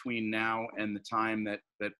between now and the time that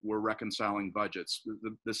we're reconciling budgets?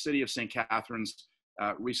 The city of St. Catharines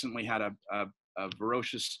recently had a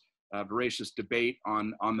voracious debate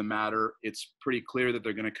on the matter. It's pretty clear that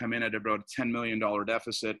they're going to come in at about a $10 million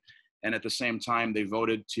deficit, and at the same time they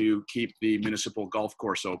voted to keep the municipal golf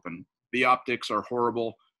course open. The optics are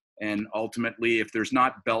horrible, and ultimately, if there's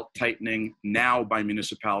not belt tightening now by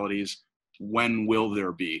municipalities, when will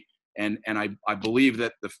there be? And I believe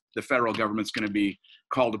that the federal government's going to be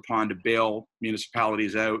called upon to bail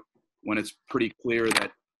municipalities out when it's pretty clear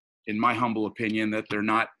that, in my humble opinion, that they're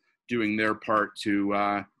not doing their part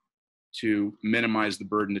to minimize the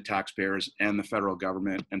burden to taxpayers and the federal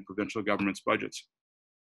government and provincial government's budgets.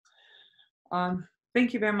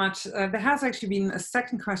 Thank you very much. There has actually been a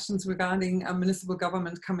second questions regarding municipal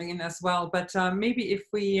government coming in as well, but maybe if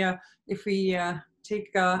we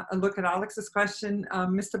take a look at Alex's question,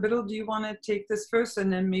 Mr. Bittle, do you want to take this first,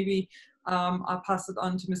 and then maybe I'll pass it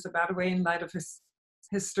on to Mr. Badawey in light of his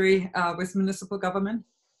history with municipal government?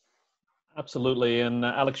 Absolutely, and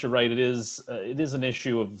Alex, you're right. It is an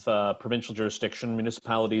issue of provincial jurisdiction.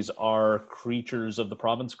 Municipalities are creatures of the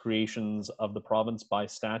province, creations of the province by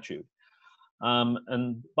statute.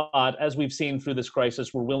 But as we've seen through this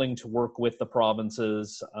crisis, we're willing to work with the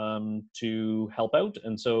provinces to help out,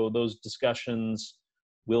 and so those discussions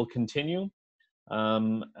will continue.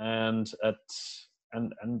 And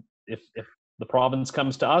if the province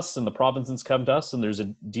comes to us and the provinces come to us and there's a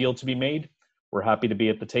deal to be made, we're happy to be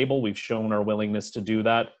at the table. We've shown our willingness to do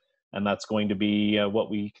that, and that's going to be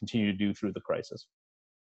what we continue to do through the crisis.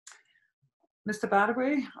 Mr.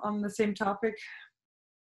 Badawey, on the same topic.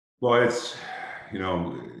 Well, it's, and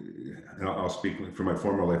I'll speak for my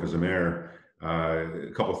former life as a mayor.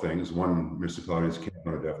 A couple of things. One, municipalities can't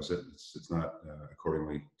run a deficit. It's not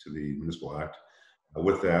accordingly to the Municipal Act.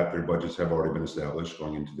 With that, their budgets have already been established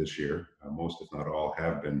going into this year. Most, if not all,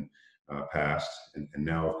 have been passed. And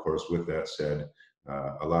now, of course, with that said,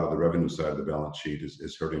 a lot of the revenue side of the balance sheet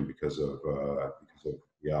is hurting because of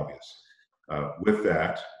the obvious. With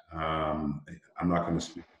that, I'm not going to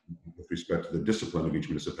speak with respect to the discipline of each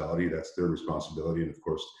municipality. That's their responsibility. And of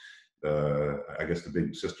course, I guess the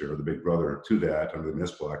big sister or the big brother to that under the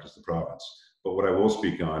Municipal Act is the province. But what I will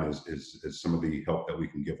speak on is some of the help that we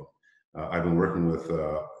can give them. I've been working with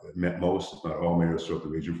most, if not all, mayors throughout the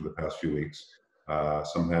region for the past few weeks.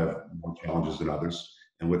 Some have more challenges than others.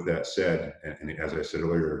 And with that said, and as I said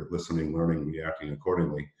earlier, listening, learning, reacting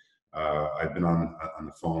accordingly, I've been on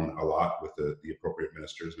the phone a lot with the appropriate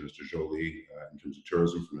ministers, Minister Jolie in terms of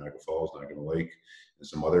tourism from Niagara Falls, Niagara Lake, and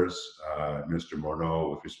some others, Minister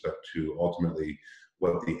Morneau with respect to ultimately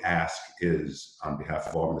what the ask is on behalf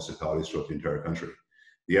of all municipalities throughout the entire country.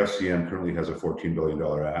 The FCM currently has a $14 billion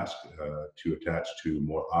ask to attach to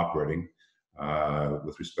more operating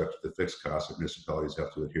with respect to the fixed costs that municipalities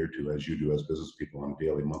have to adhere to, as you do as business people on a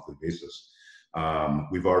daily, monthly basis.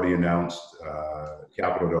 We've already announced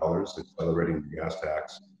capital dollars accelerating the gas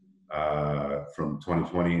tax from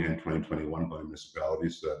 2020 and 2021 by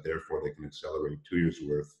municipalities, so that therefore they can accelerate 2 years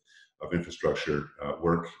worth of infrastructure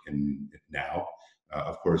work now.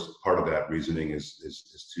 Of course, part of that reasoning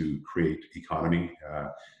is to create economy,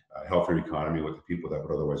 a healthier economy with the people that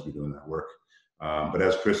would otherwise be doing that work. But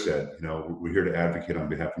as Chris said, we're here to advocate on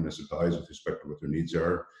behalf of municipalities with respect to what their needs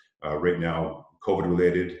are. right now, COVID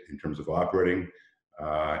related in terms of operating,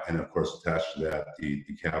 and of course attached to that, the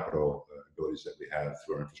capital abilities that we have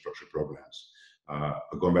through our infrastructure programs.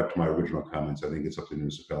 But going back to my original comments, I think it's up to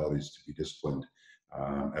municipalities to be disciplined,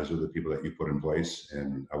 as are the people that you put in place,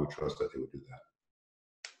 and I would trust that they would do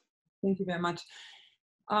that. Thank you very much.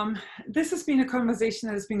 This has been a conversation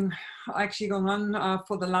that has been actually going on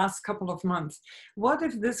for the last couple of months. What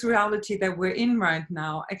if this reality that we're in right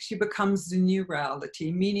now actually becomes the new reality,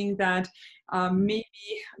 meaning that maybe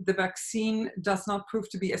the vaccine does not prove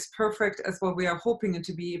to be as perfect as what we are hoping it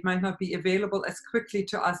to be. It might not be available as quickly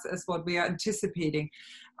to us as what we are anticipating.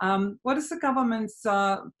 What is the government's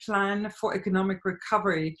plan for economic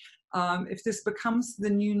recovery if this becomes the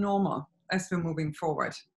new normal as we're moving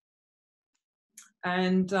forward?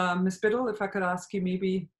 And Ms. Bittle, if I could ask you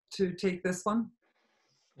maybe to take this one.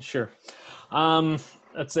 Sure.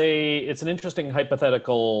 It's an interesting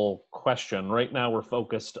hypothetical question. Right now, we're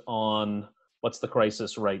focused on what's the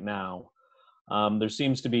crisis right now. There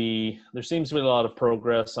seems to be a lot of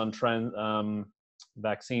progress on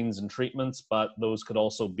vaccines and treatments, but those could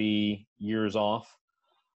also be years off.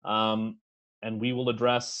 And we will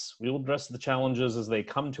address the challenges as they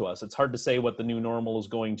come to us. It's hard to say what the new normal is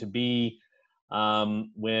going to be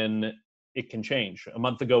when it can change. A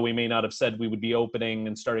month ago, we may not have said we would be opening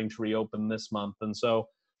and starting to reopen this month. And so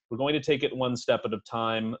we're going to take it one step at a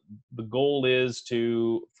time. The goal is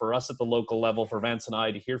for us at the local level, for Vance and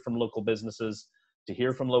I, to hear from local businesses, to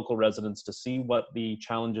hear from local residents, to see what the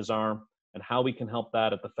challenges are and how we can help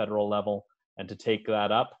that at the federal level, and to take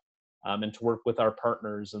that up and to work with our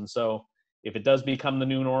partners. And so if it does become the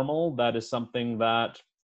new normal, that is something that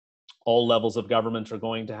all levels of government are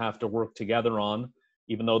going to have to work together on,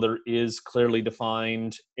 even though there is clearly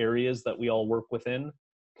defined areas that we all work within.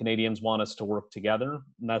 Canadians want us to work together,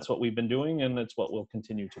 and that's what we've been doing, and it's what we'll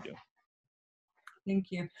continue to do.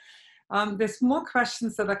 Thank you. There's more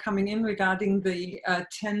questions that are coming in regarding the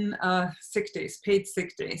 10 sick days, paid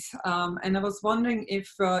sick days. And I was wondering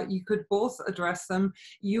if you could both address them.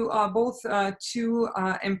 You are both two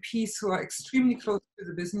MPs who are extremely close to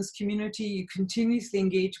the business community. You continuously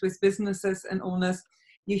engage with businesses and owners.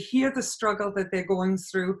 You hear the struggle that they're going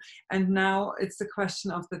through, and now it's the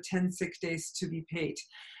question of the 10 sick days to be paid.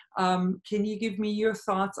 Can you give me your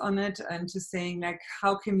thoughts on it, and to saying, like,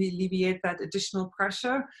 how can we alleviate that additional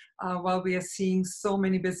pressure while we are seeing so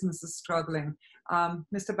many businesses struggling?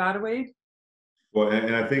 Mr. Badawey? Well,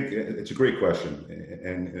 and I think it's a great question.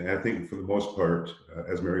 And I think for the most part,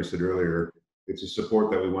 as Mary said earlier, it's a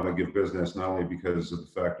support that we want to give business, not only because of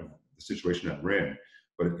the fact of the situation that we're in,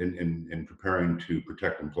 but in preparing to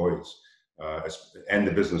protect employees. And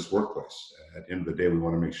the business workplace. At the end of the day, we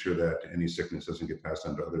want to make sure that any sickness doesn't get passed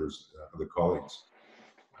on to other colleagues.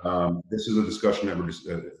 This is a discussion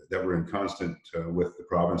that we're in constant with the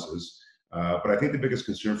provinces. But I think the biggest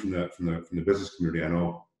concern from the business community, I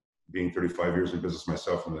know, being 35 years in business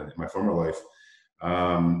myself in my former life,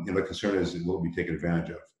 the concern is, will it be taken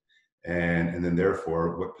advantage of, and then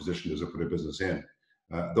therefore, what position does it put a business in?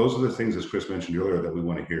 Those are the things, as Chris mentioned earlier, that we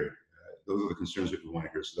want to hear. Those are the concerns that we want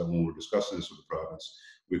to hear, so that when we're discussing this with the province,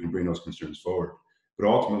 we can bring those concerns forward. But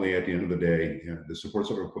ultimately, at the end of the day, the supports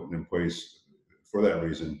that we're putting in place for that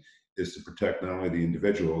reason is to protect not only the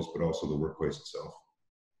individuals, but also the workplace itself.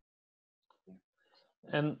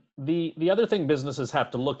 And the other thing businesses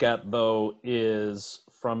have to look at, though, is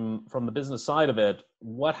from the business side of it,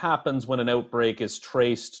 what happens when an outbreak is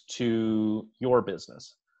traced to your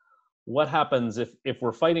business? What happens if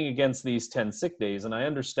we're fighting against these 10 sick days? And I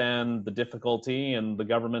understand the difficulty, and the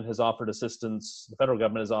government has offered assistance, the federal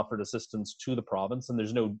government has offered assistance to the province, and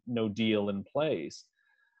there's no deal in place.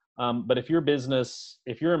 But if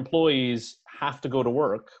your employees have to go to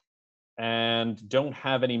work and don't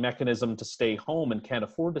have any mechanism to stay home and can't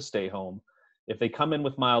afford to stay home, if they come in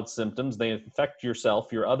with mild symptoms, they infect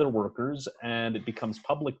yourself, your other workers, and it becomes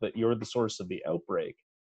public that you're the source of the outbreak,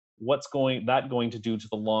 what's that going to do to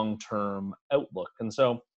the long-term outlook? And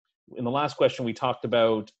so in the last question, we talked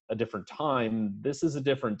about a different time. This is a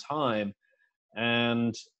different time.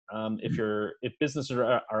 And if businesses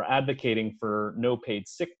are advocating for no paid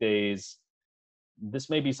sick days,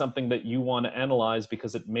 this may be something that you want to analyze,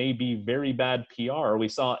 because it may be very bad PR. We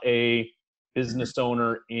saw a business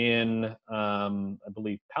owner in, I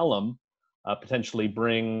believe, Pelham, potentially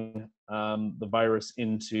bring the virus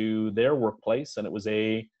into their workplace, and it was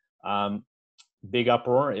a big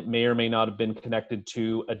uproar. It may or may not have been connected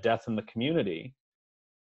to a death in the community.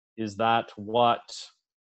 Is that what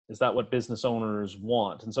business owners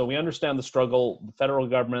want? And so we understand the struggle. The federal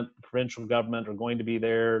government, the provincial government are going to be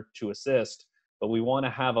there to assist, but we want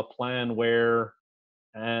to have a plan where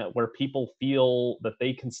where people feel that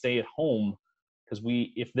they can stay at home, because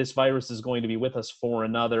if this virus is going to be with us for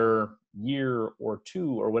another year or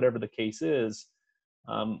two or whatever the case is,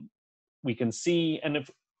 we can see, and if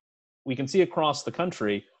we can see across the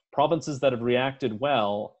country, provinces that have reacted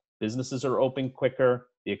well, businesses are open quicker,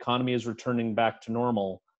 the economy is returning back to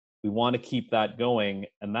normal. We want to keep that going,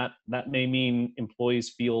 and that may mean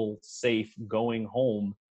employees feel safe going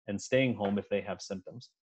home and staying home if they have symptoms.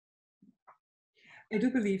 I do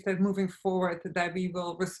believe that moving forward that we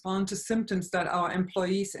will respond to symptoms that our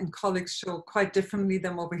employees and colleagues show quite differently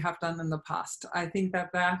than what we have done in the past. I think that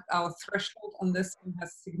our threshold on this one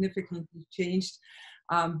has significantly changed.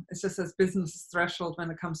 It's just as business threshold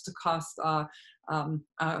when it comes to cost are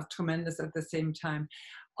tremendous at the same time.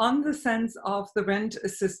 On the sense of the rent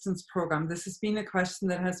assistance program, this has been a question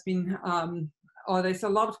that has been or there's a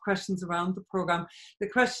lot of questions around the program. The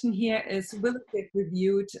question here is, will it get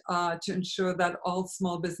reviewed to ensure that all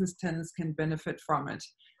small business tenants can benefit from it?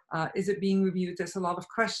 Is it being reviewed? There's a lot of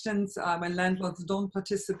questions when landlords don't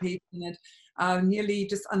participate in it. Nearly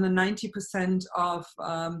just under 90% of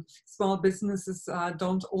small businesses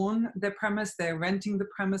don't own their premise. They're renting the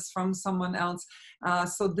premise from someone else.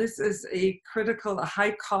 So this is a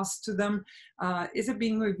high cost to them. Is it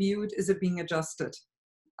being reviewed? Is it being adjusted?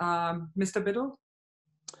 Mr. Bittle?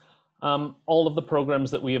 All of the programs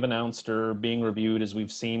that we have announced are being reviewed, as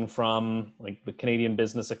we've seen, from like the Canadian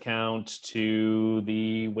Business Account to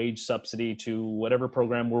the wage subsidy to whatever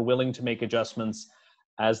program. We're willing to make adjustments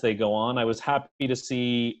as they go on. I was happy to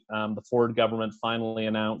see the Ford government finally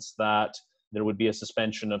announce that there would be a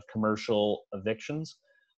suspension of commercial evictions,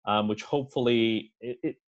 which hopefully,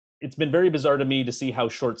 it's been very bizarre to me to see how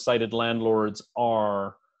short-sighted landlords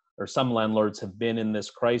are, or some landlords have been in this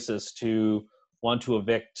crisis, to want to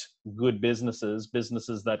evict good businesses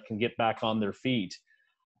that can get back on their feet,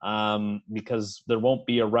 because there won't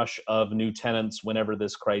be a rush of new tenants whenever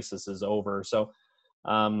this crisis is over. So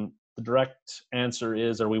the direct answer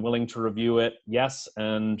is, are we willing to review it? Yes,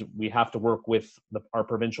 and we have to work with our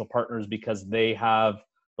provincial partners because they have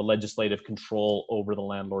the legislative control over the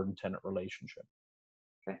landlord and tenant relationship.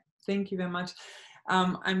 Okay, thank you very much.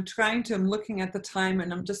 I'm looking at the time,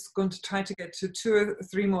 and I'm just going to try to get to 2 or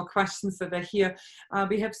 3 more questions that are here.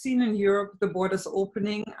 We have seen in Europe the borders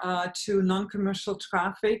opening to non-commercial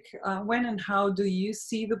traffic. When and how do you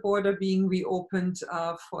see the border being reopened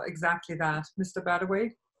for exactly that? Mr.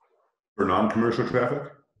 Badawey? For non-commercial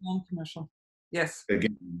traffic? Non-commercial, yes.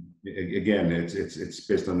 Again, it's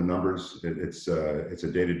based on the numbers. It's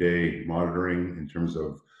a day-to-day monitoring in terms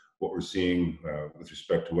of what we're seeing with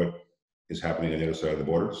respect to what is happening on the other side of the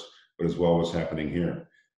borders, but as well what's happening here.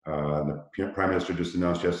 The Prime Minister just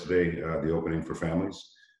announced yesterday the opening for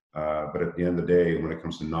families, but at the end of the day, when it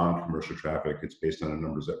comes to non-commercial traffic, it's based on the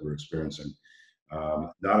numbers that we're experiencing.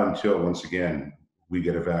 Not until, once again, we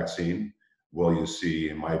get a vaccine will you see,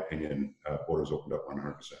 in my opinion, borders opened up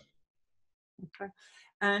 100%. Okay.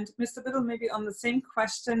 And Mr. Bittle, maybe on the same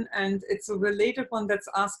question, and it's a related one that's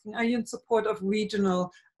asking, are you in support of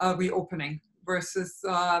regional reopening versus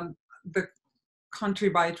the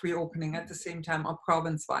countrywide reopening at the same time, or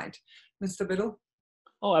province-wide? Mr. Bittle?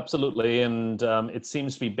 Oh, absolutely. And it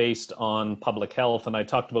seems to be based on public health. And I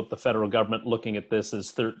talked about the federal government looking at this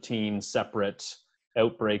as 13 separate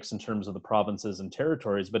outbreaks in terms of the provinces and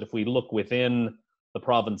territories. But if we look within the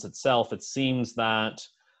province itself, it seems that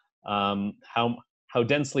how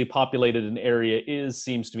densely populated an area is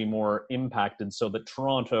seems to be more impacted, so that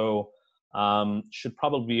Toronto should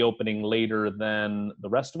probably be opening later than the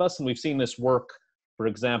rest of us. And we've seen this work, for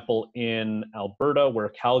example, in Alberta, where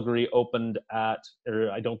Calgary opened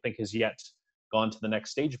or I don't think has yet gone to the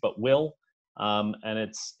next stage, but will. And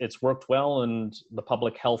it's worked well, and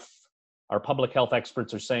our public health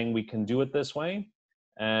experts are saying we can do it this way.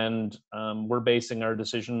 And we're basing our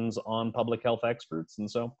decisions on public health experts. And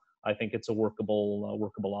so I think it's a workable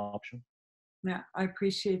option. Yeah, I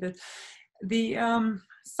appreciate it.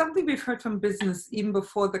 Something we've heard from business even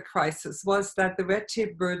before the crisis was that the red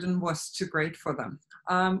tape burden was too great for them.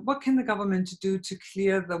 What can the government do to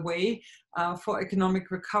clear the way for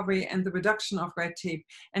economic recovery and the reduction of red tape?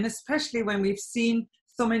 And especially when we've seen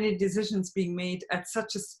so many decisions being made at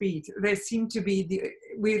such a speed, there seem to be,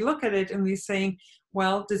 we look at it and we're saying,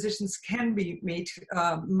 well, decisions can be made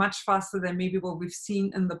much faster than maybe what we've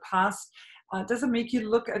seen in the past. Does it make you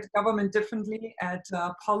look at government differently, at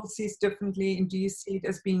policies differently, and do you see it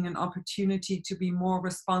as being an opportunity to be more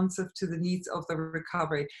responsive to the needs of the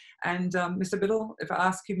recovery? And Mr. Bittle, if I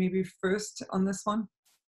ask you maybe first on this one,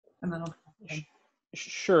 and then I'll...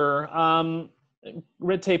 Sure.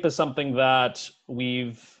 Red tape is something that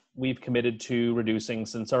we've committed to reducing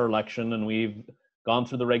since our election, and we've gone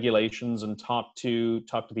through the regulations and talked to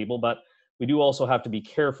people, but we do also have to be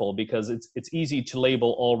careful because it's easy to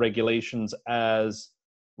label all regulations as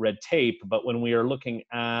red tape, but when we are looking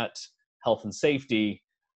at health and safety,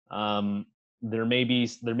 there may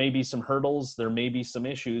be some hurdles, there may be some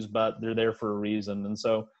issues, but they're there for a reason. And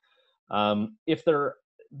so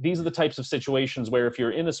these are the types of situations where if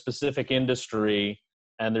you're in a specific industry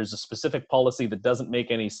and there's a specific policy that doesn't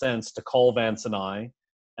make any sense, to call Vance and I,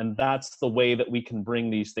 and that's the way that we can bring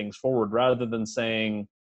these things forward, rather than saying,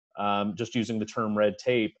 just using the term red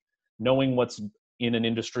tape, knowing what's in an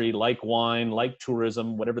industry like wine, like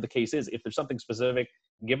tourism, whatever the case is. If there's something specific,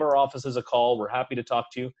 give our offices a call. We're happy to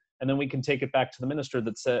talk to you. And then we can take it back to the minister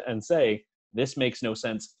and say, this makes no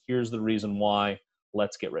sense. Here's the reason why.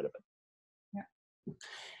 Let's get rid of it. Yeah.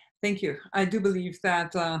 Thank you. I do believe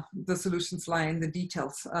that the solutions lie in the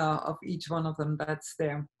details of each one of them that's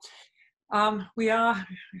there. We are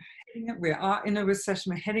in a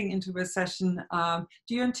recession. We're heading into recession.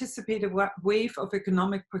 Do you anticipate a wave of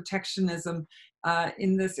economic protectionism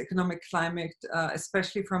in this economic climate,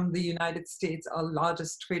 especially from the United States, our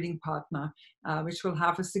largest trading partner, which will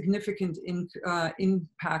have a significant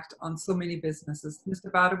impact on so many businesses? Mr.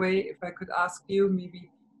 Badawey, if I could ask you maybe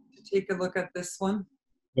to take a look at this one.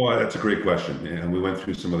 Well, that's a great question. And we went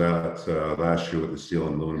through some of that last year with the steel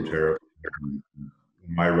and aluminum tariff.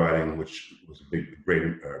 My riding, which was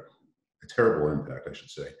a terrible impact, I should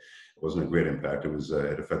say. It wasn't a great impact.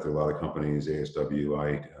 It affected a lot of companies,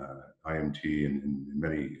 ASW, IMT, and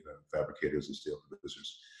many fabricators and steel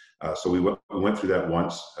producers. So we went through that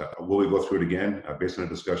once. Will we go through it again? Based on the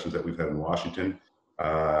discussions that we've had in Washington,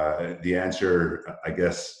 the answer, I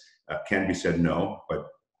guess, can be said no, but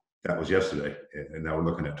that was yesterday, and now we're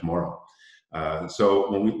looking at tomorrow.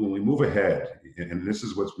 So when we move ahead, and this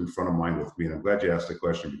is what's been front of mind with me, and I'm glad you asked the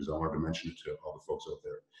question because I wanted to mention it to all the folks out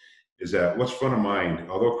there, is that what's front of mind,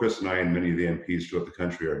 although Chris and I and many of the MPs throughout the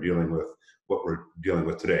country are dealing with what we're dealing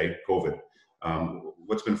with today, COVID,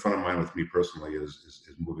 what's been front of mind with me personally is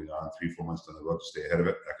moving on 3-4 months down the road to stay ahead of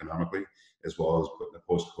it economically, as well as putting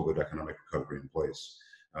a post-COVID economic recovery in place.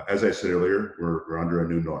 As I said earlier, we're under a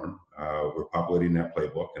new norm. We're populating that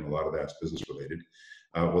playbook, and a lot of that's business related.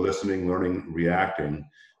 We're listening, learning, reacting,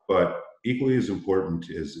 but equally as important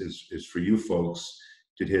is for you folks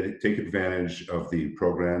to take advantage of the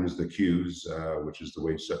programs, the CEWS, which is the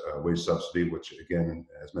wage subsidy, which again,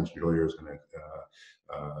 as mentioned earlier, is going to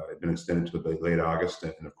been extended to late August,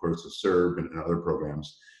 and of course the CERB and other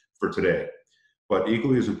programs for today. But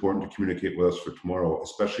equally as important to communicate with us for tomorrow,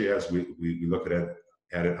 especially as we look at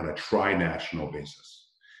it on a tri-national basis.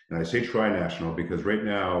 And I say tri-national because right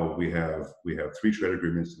now we have 3 trade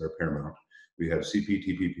agreements that are paramount. We have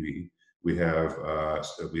CPTPP, we have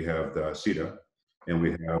the CETA, and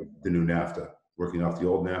we have the new NAFTA, working off the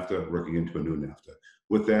old NAFTA, working into a new NAFTA.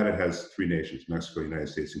 With that, it has 3 nations, Mexico, United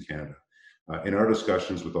States, and Canada. In our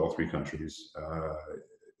discussions with all 3 countries,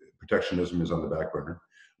 protectionism is on the back burner.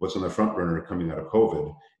 What's on the front burner coming out of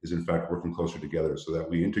COVID is in fact working closer together so that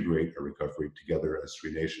we integrate a recovery together as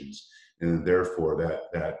 3 nations. And therefore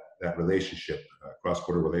that relationship,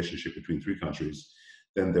 cross-border relationship between 3 countries,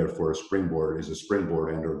 then therefore is a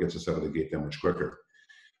springboard and or gets us out of the gate that much quicker.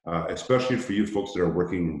 Especially for you folks that are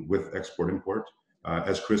working with export-import,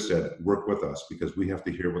 as Chris said, work with us because we have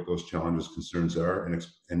to hear what those challenges, concerns are,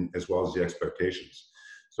 and as well as the expectations.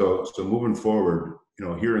 So moving forward,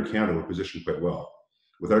 here in Canada, we're positioned quite well.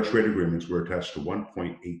 With our trade agreements, we're attached to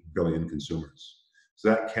 1.8 billion consumers. So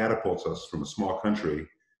that catapults us from a small country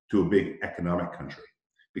to a big economic country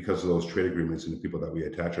because of those trade agreements and the people that we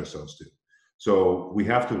attach ourselves to. So we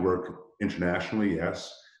have to work internationally,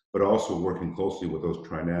 yes, but also working closely with those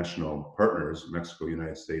tri-national partners, Mexico,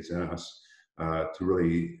 United States, and us, to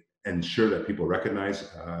really ensure that people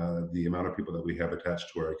recognize the amount of people that we have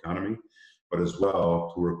attached to our economy, but as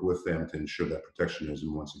well to work with them to ensure that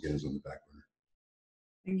protectionism once again is on the back burner.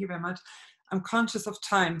 Thank you very much. I'm conscious of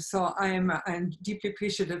time, so I'm deeply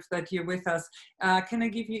appreciative that you're with us. Can I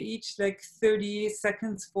give you each like 30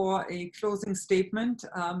 seconds for a closing statement?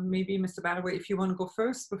 Maybe Mr. Badawey, if you want to go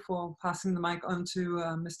first before passing the mic on to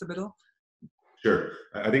Mr. Bittle. Sure.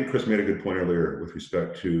 I think Chris made a good point earlier with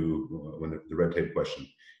respect to when the red tape question.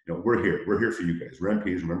 We're here. We're here for you guys. We're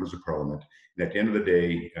MPs, members of Parliament. And at the end of the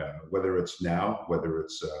day, whether it's now, whether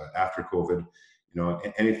it's after COVID,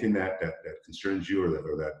 anything that concerns you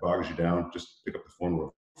or that bogs you down, just pick up the phone, we're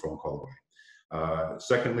a phone call away.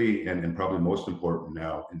 Secondly, and probably most important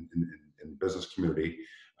now in the business community,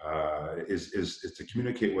 is to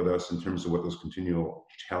communicate with us in terms of what those continual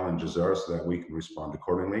challenges are so that we can respond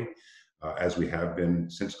accordingly, as we have been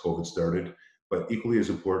since COVID started. But equally as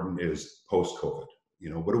important is post-COVID.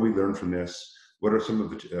 What do we learn from this? What are some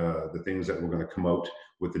of the things that we're going to come out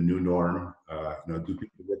with the new norm? Do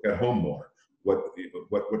people work at home more? What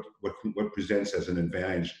presents as an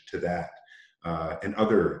advantage to that, and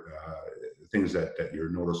other things that you're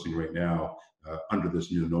noticing right now under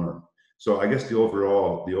this new norm? So I guess the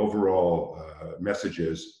overall message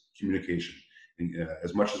is communication. And,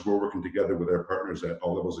 as much as we're working together with our partners at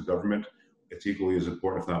all levels of government, it's equally as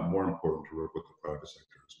important, if not more important, to work with the private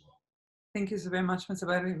sector as well. Thank you so very much, Mr.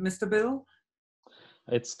 Badawey. Mr. Bittle?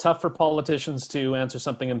 It's tough for politicians to answer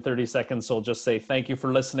something in 30 seconds, so I'll just say thank you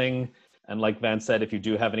for listening. And like Vance said, if you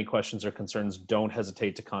do have any questions or concerns, don't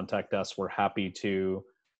hesitate to contact us. We're happy to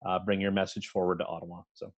bring your message forward to Ottawa.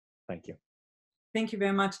 So thank you. Thank you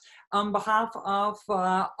very much. On behalf of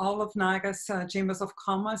all of Niagara's Chambers of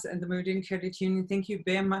Commerce and the Meridian Credit Union, thank you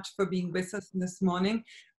very much for being with us this morning.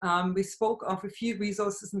 We spoke of a few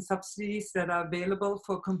resources and subsidies that are available.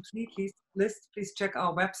 For a complete list, please check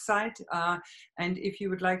our website. And if you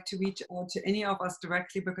would like to reach out to any of us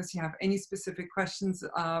directly because you have any specific questions,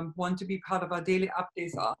 want to be part of our daily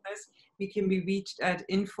updates on this, we can be reached at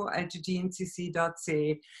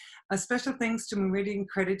info@gncc.ca. A special thanks to Meridian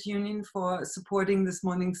Credit Union for supporting this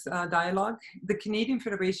morning's dialogue. The Canadian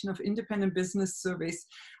Federation of Independent Business surveys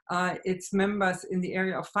its members in the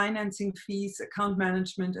area of financing, fees, account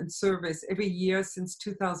management, and service every year since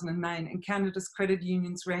 2009. And Canada's credit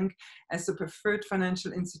unions rank as the preferred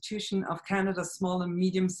financial institution of Canada's small and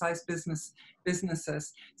medium-sized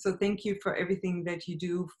businesses. So thank you for everything that you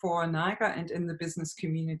do for Niagara and in the business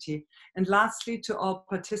community. And lastly, to all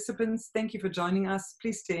participants, thank you for joining us.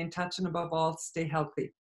 Please stay in touch and above all, stay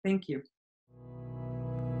healthy. Thank you.